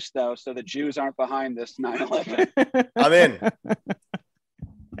produced, though, so the Jews aren't behind this 9/11. I'm in.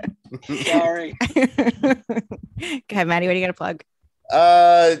 Sorry. Go ahead, Maddie. What are you going to plug?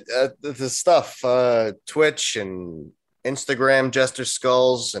 The stuff, Twitch and Instagram, Jester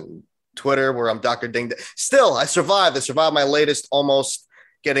Skulls, and Twitter, where I'm Dr. Ding. Still, I survived. I survived my latest almost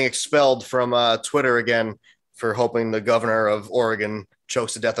getting expelled from Twitter again for hoping the governor of Oregon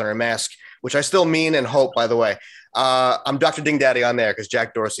chokes to death on her mask, which I still mean and hope, by the way. I'm Dr. Ding Daddy on there because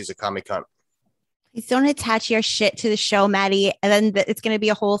Jack Dorsey's a commie cunt. Please don't attach your shit to the show, Maddie, and then it's going to be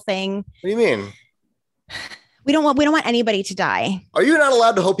a whole thing. What do you mean? We don't want anybody to die. Are you not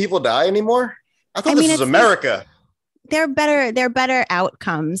allowed to hope people die anymore? I thought this was it's America. There are better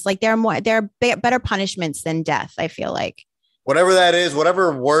outcomes. Like there are better punishments than death. I feel like Whatever that is,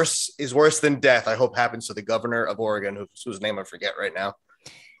 whatever is worse than death, I hope happens to the governor of Oregon, whose name I forget right now.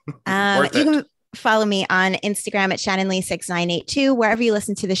 You can follow me on Instagram at ShannonLee6982. Wherever you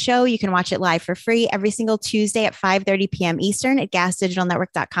listen to the show, you can watch it live for free every single Tuesday at 5:30 p.m. Eastern at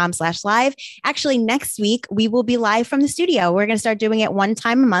gasdigitalnetwork.com/live. Actually, next week, we will be live from the studio. We're going to start doing it one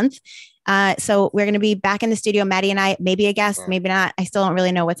time a month. So we're going to be back in the studio, Maddie and I, maybe a guest, maybe not. I still don't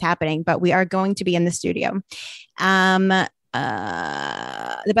really know what's happening, but we are going to be in the studio.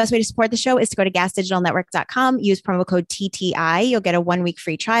 The best way to support the show is to go to gasdigitalnetwork.com, use promo code TTI. You'll get a 1-week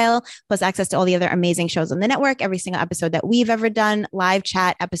free trial, plus access to all the other amazing shows on the network, every single episode that we've ever done, live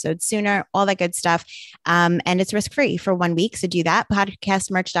chat, episodes sooner, all that good stuff. And it's risk-free for 1 week. So do that.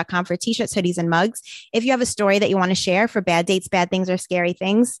 Podcastmerch.com for t-shirts, hoodies, and mugs. If you have a story that you want to share for bad dates, bad things, or scary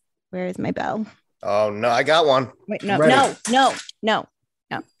things, where is my bell? Oh, no, I got one. Wait, no.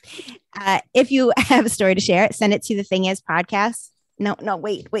 If you have a story to share, send it to the Thing Is podcast. No,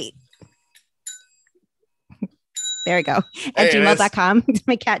 wait. There we go. At gmail.com.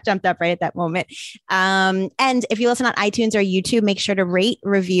 My cat jumped up right at that moment. And if you listen on iTunes or YouTube, make sure to rate,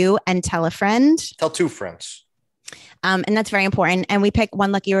 review, and tell a friend. Tell 2 friends. And that's very important. And we pick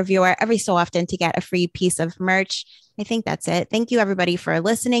one lucky reviewer every so often to get a free piece of merch. I think that's it. Thank you, everybody, for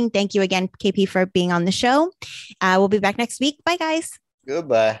listening. Thank you again, KP, for being on the show. We'll be back next week. Bye, guys.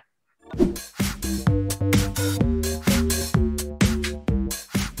 Goodbye.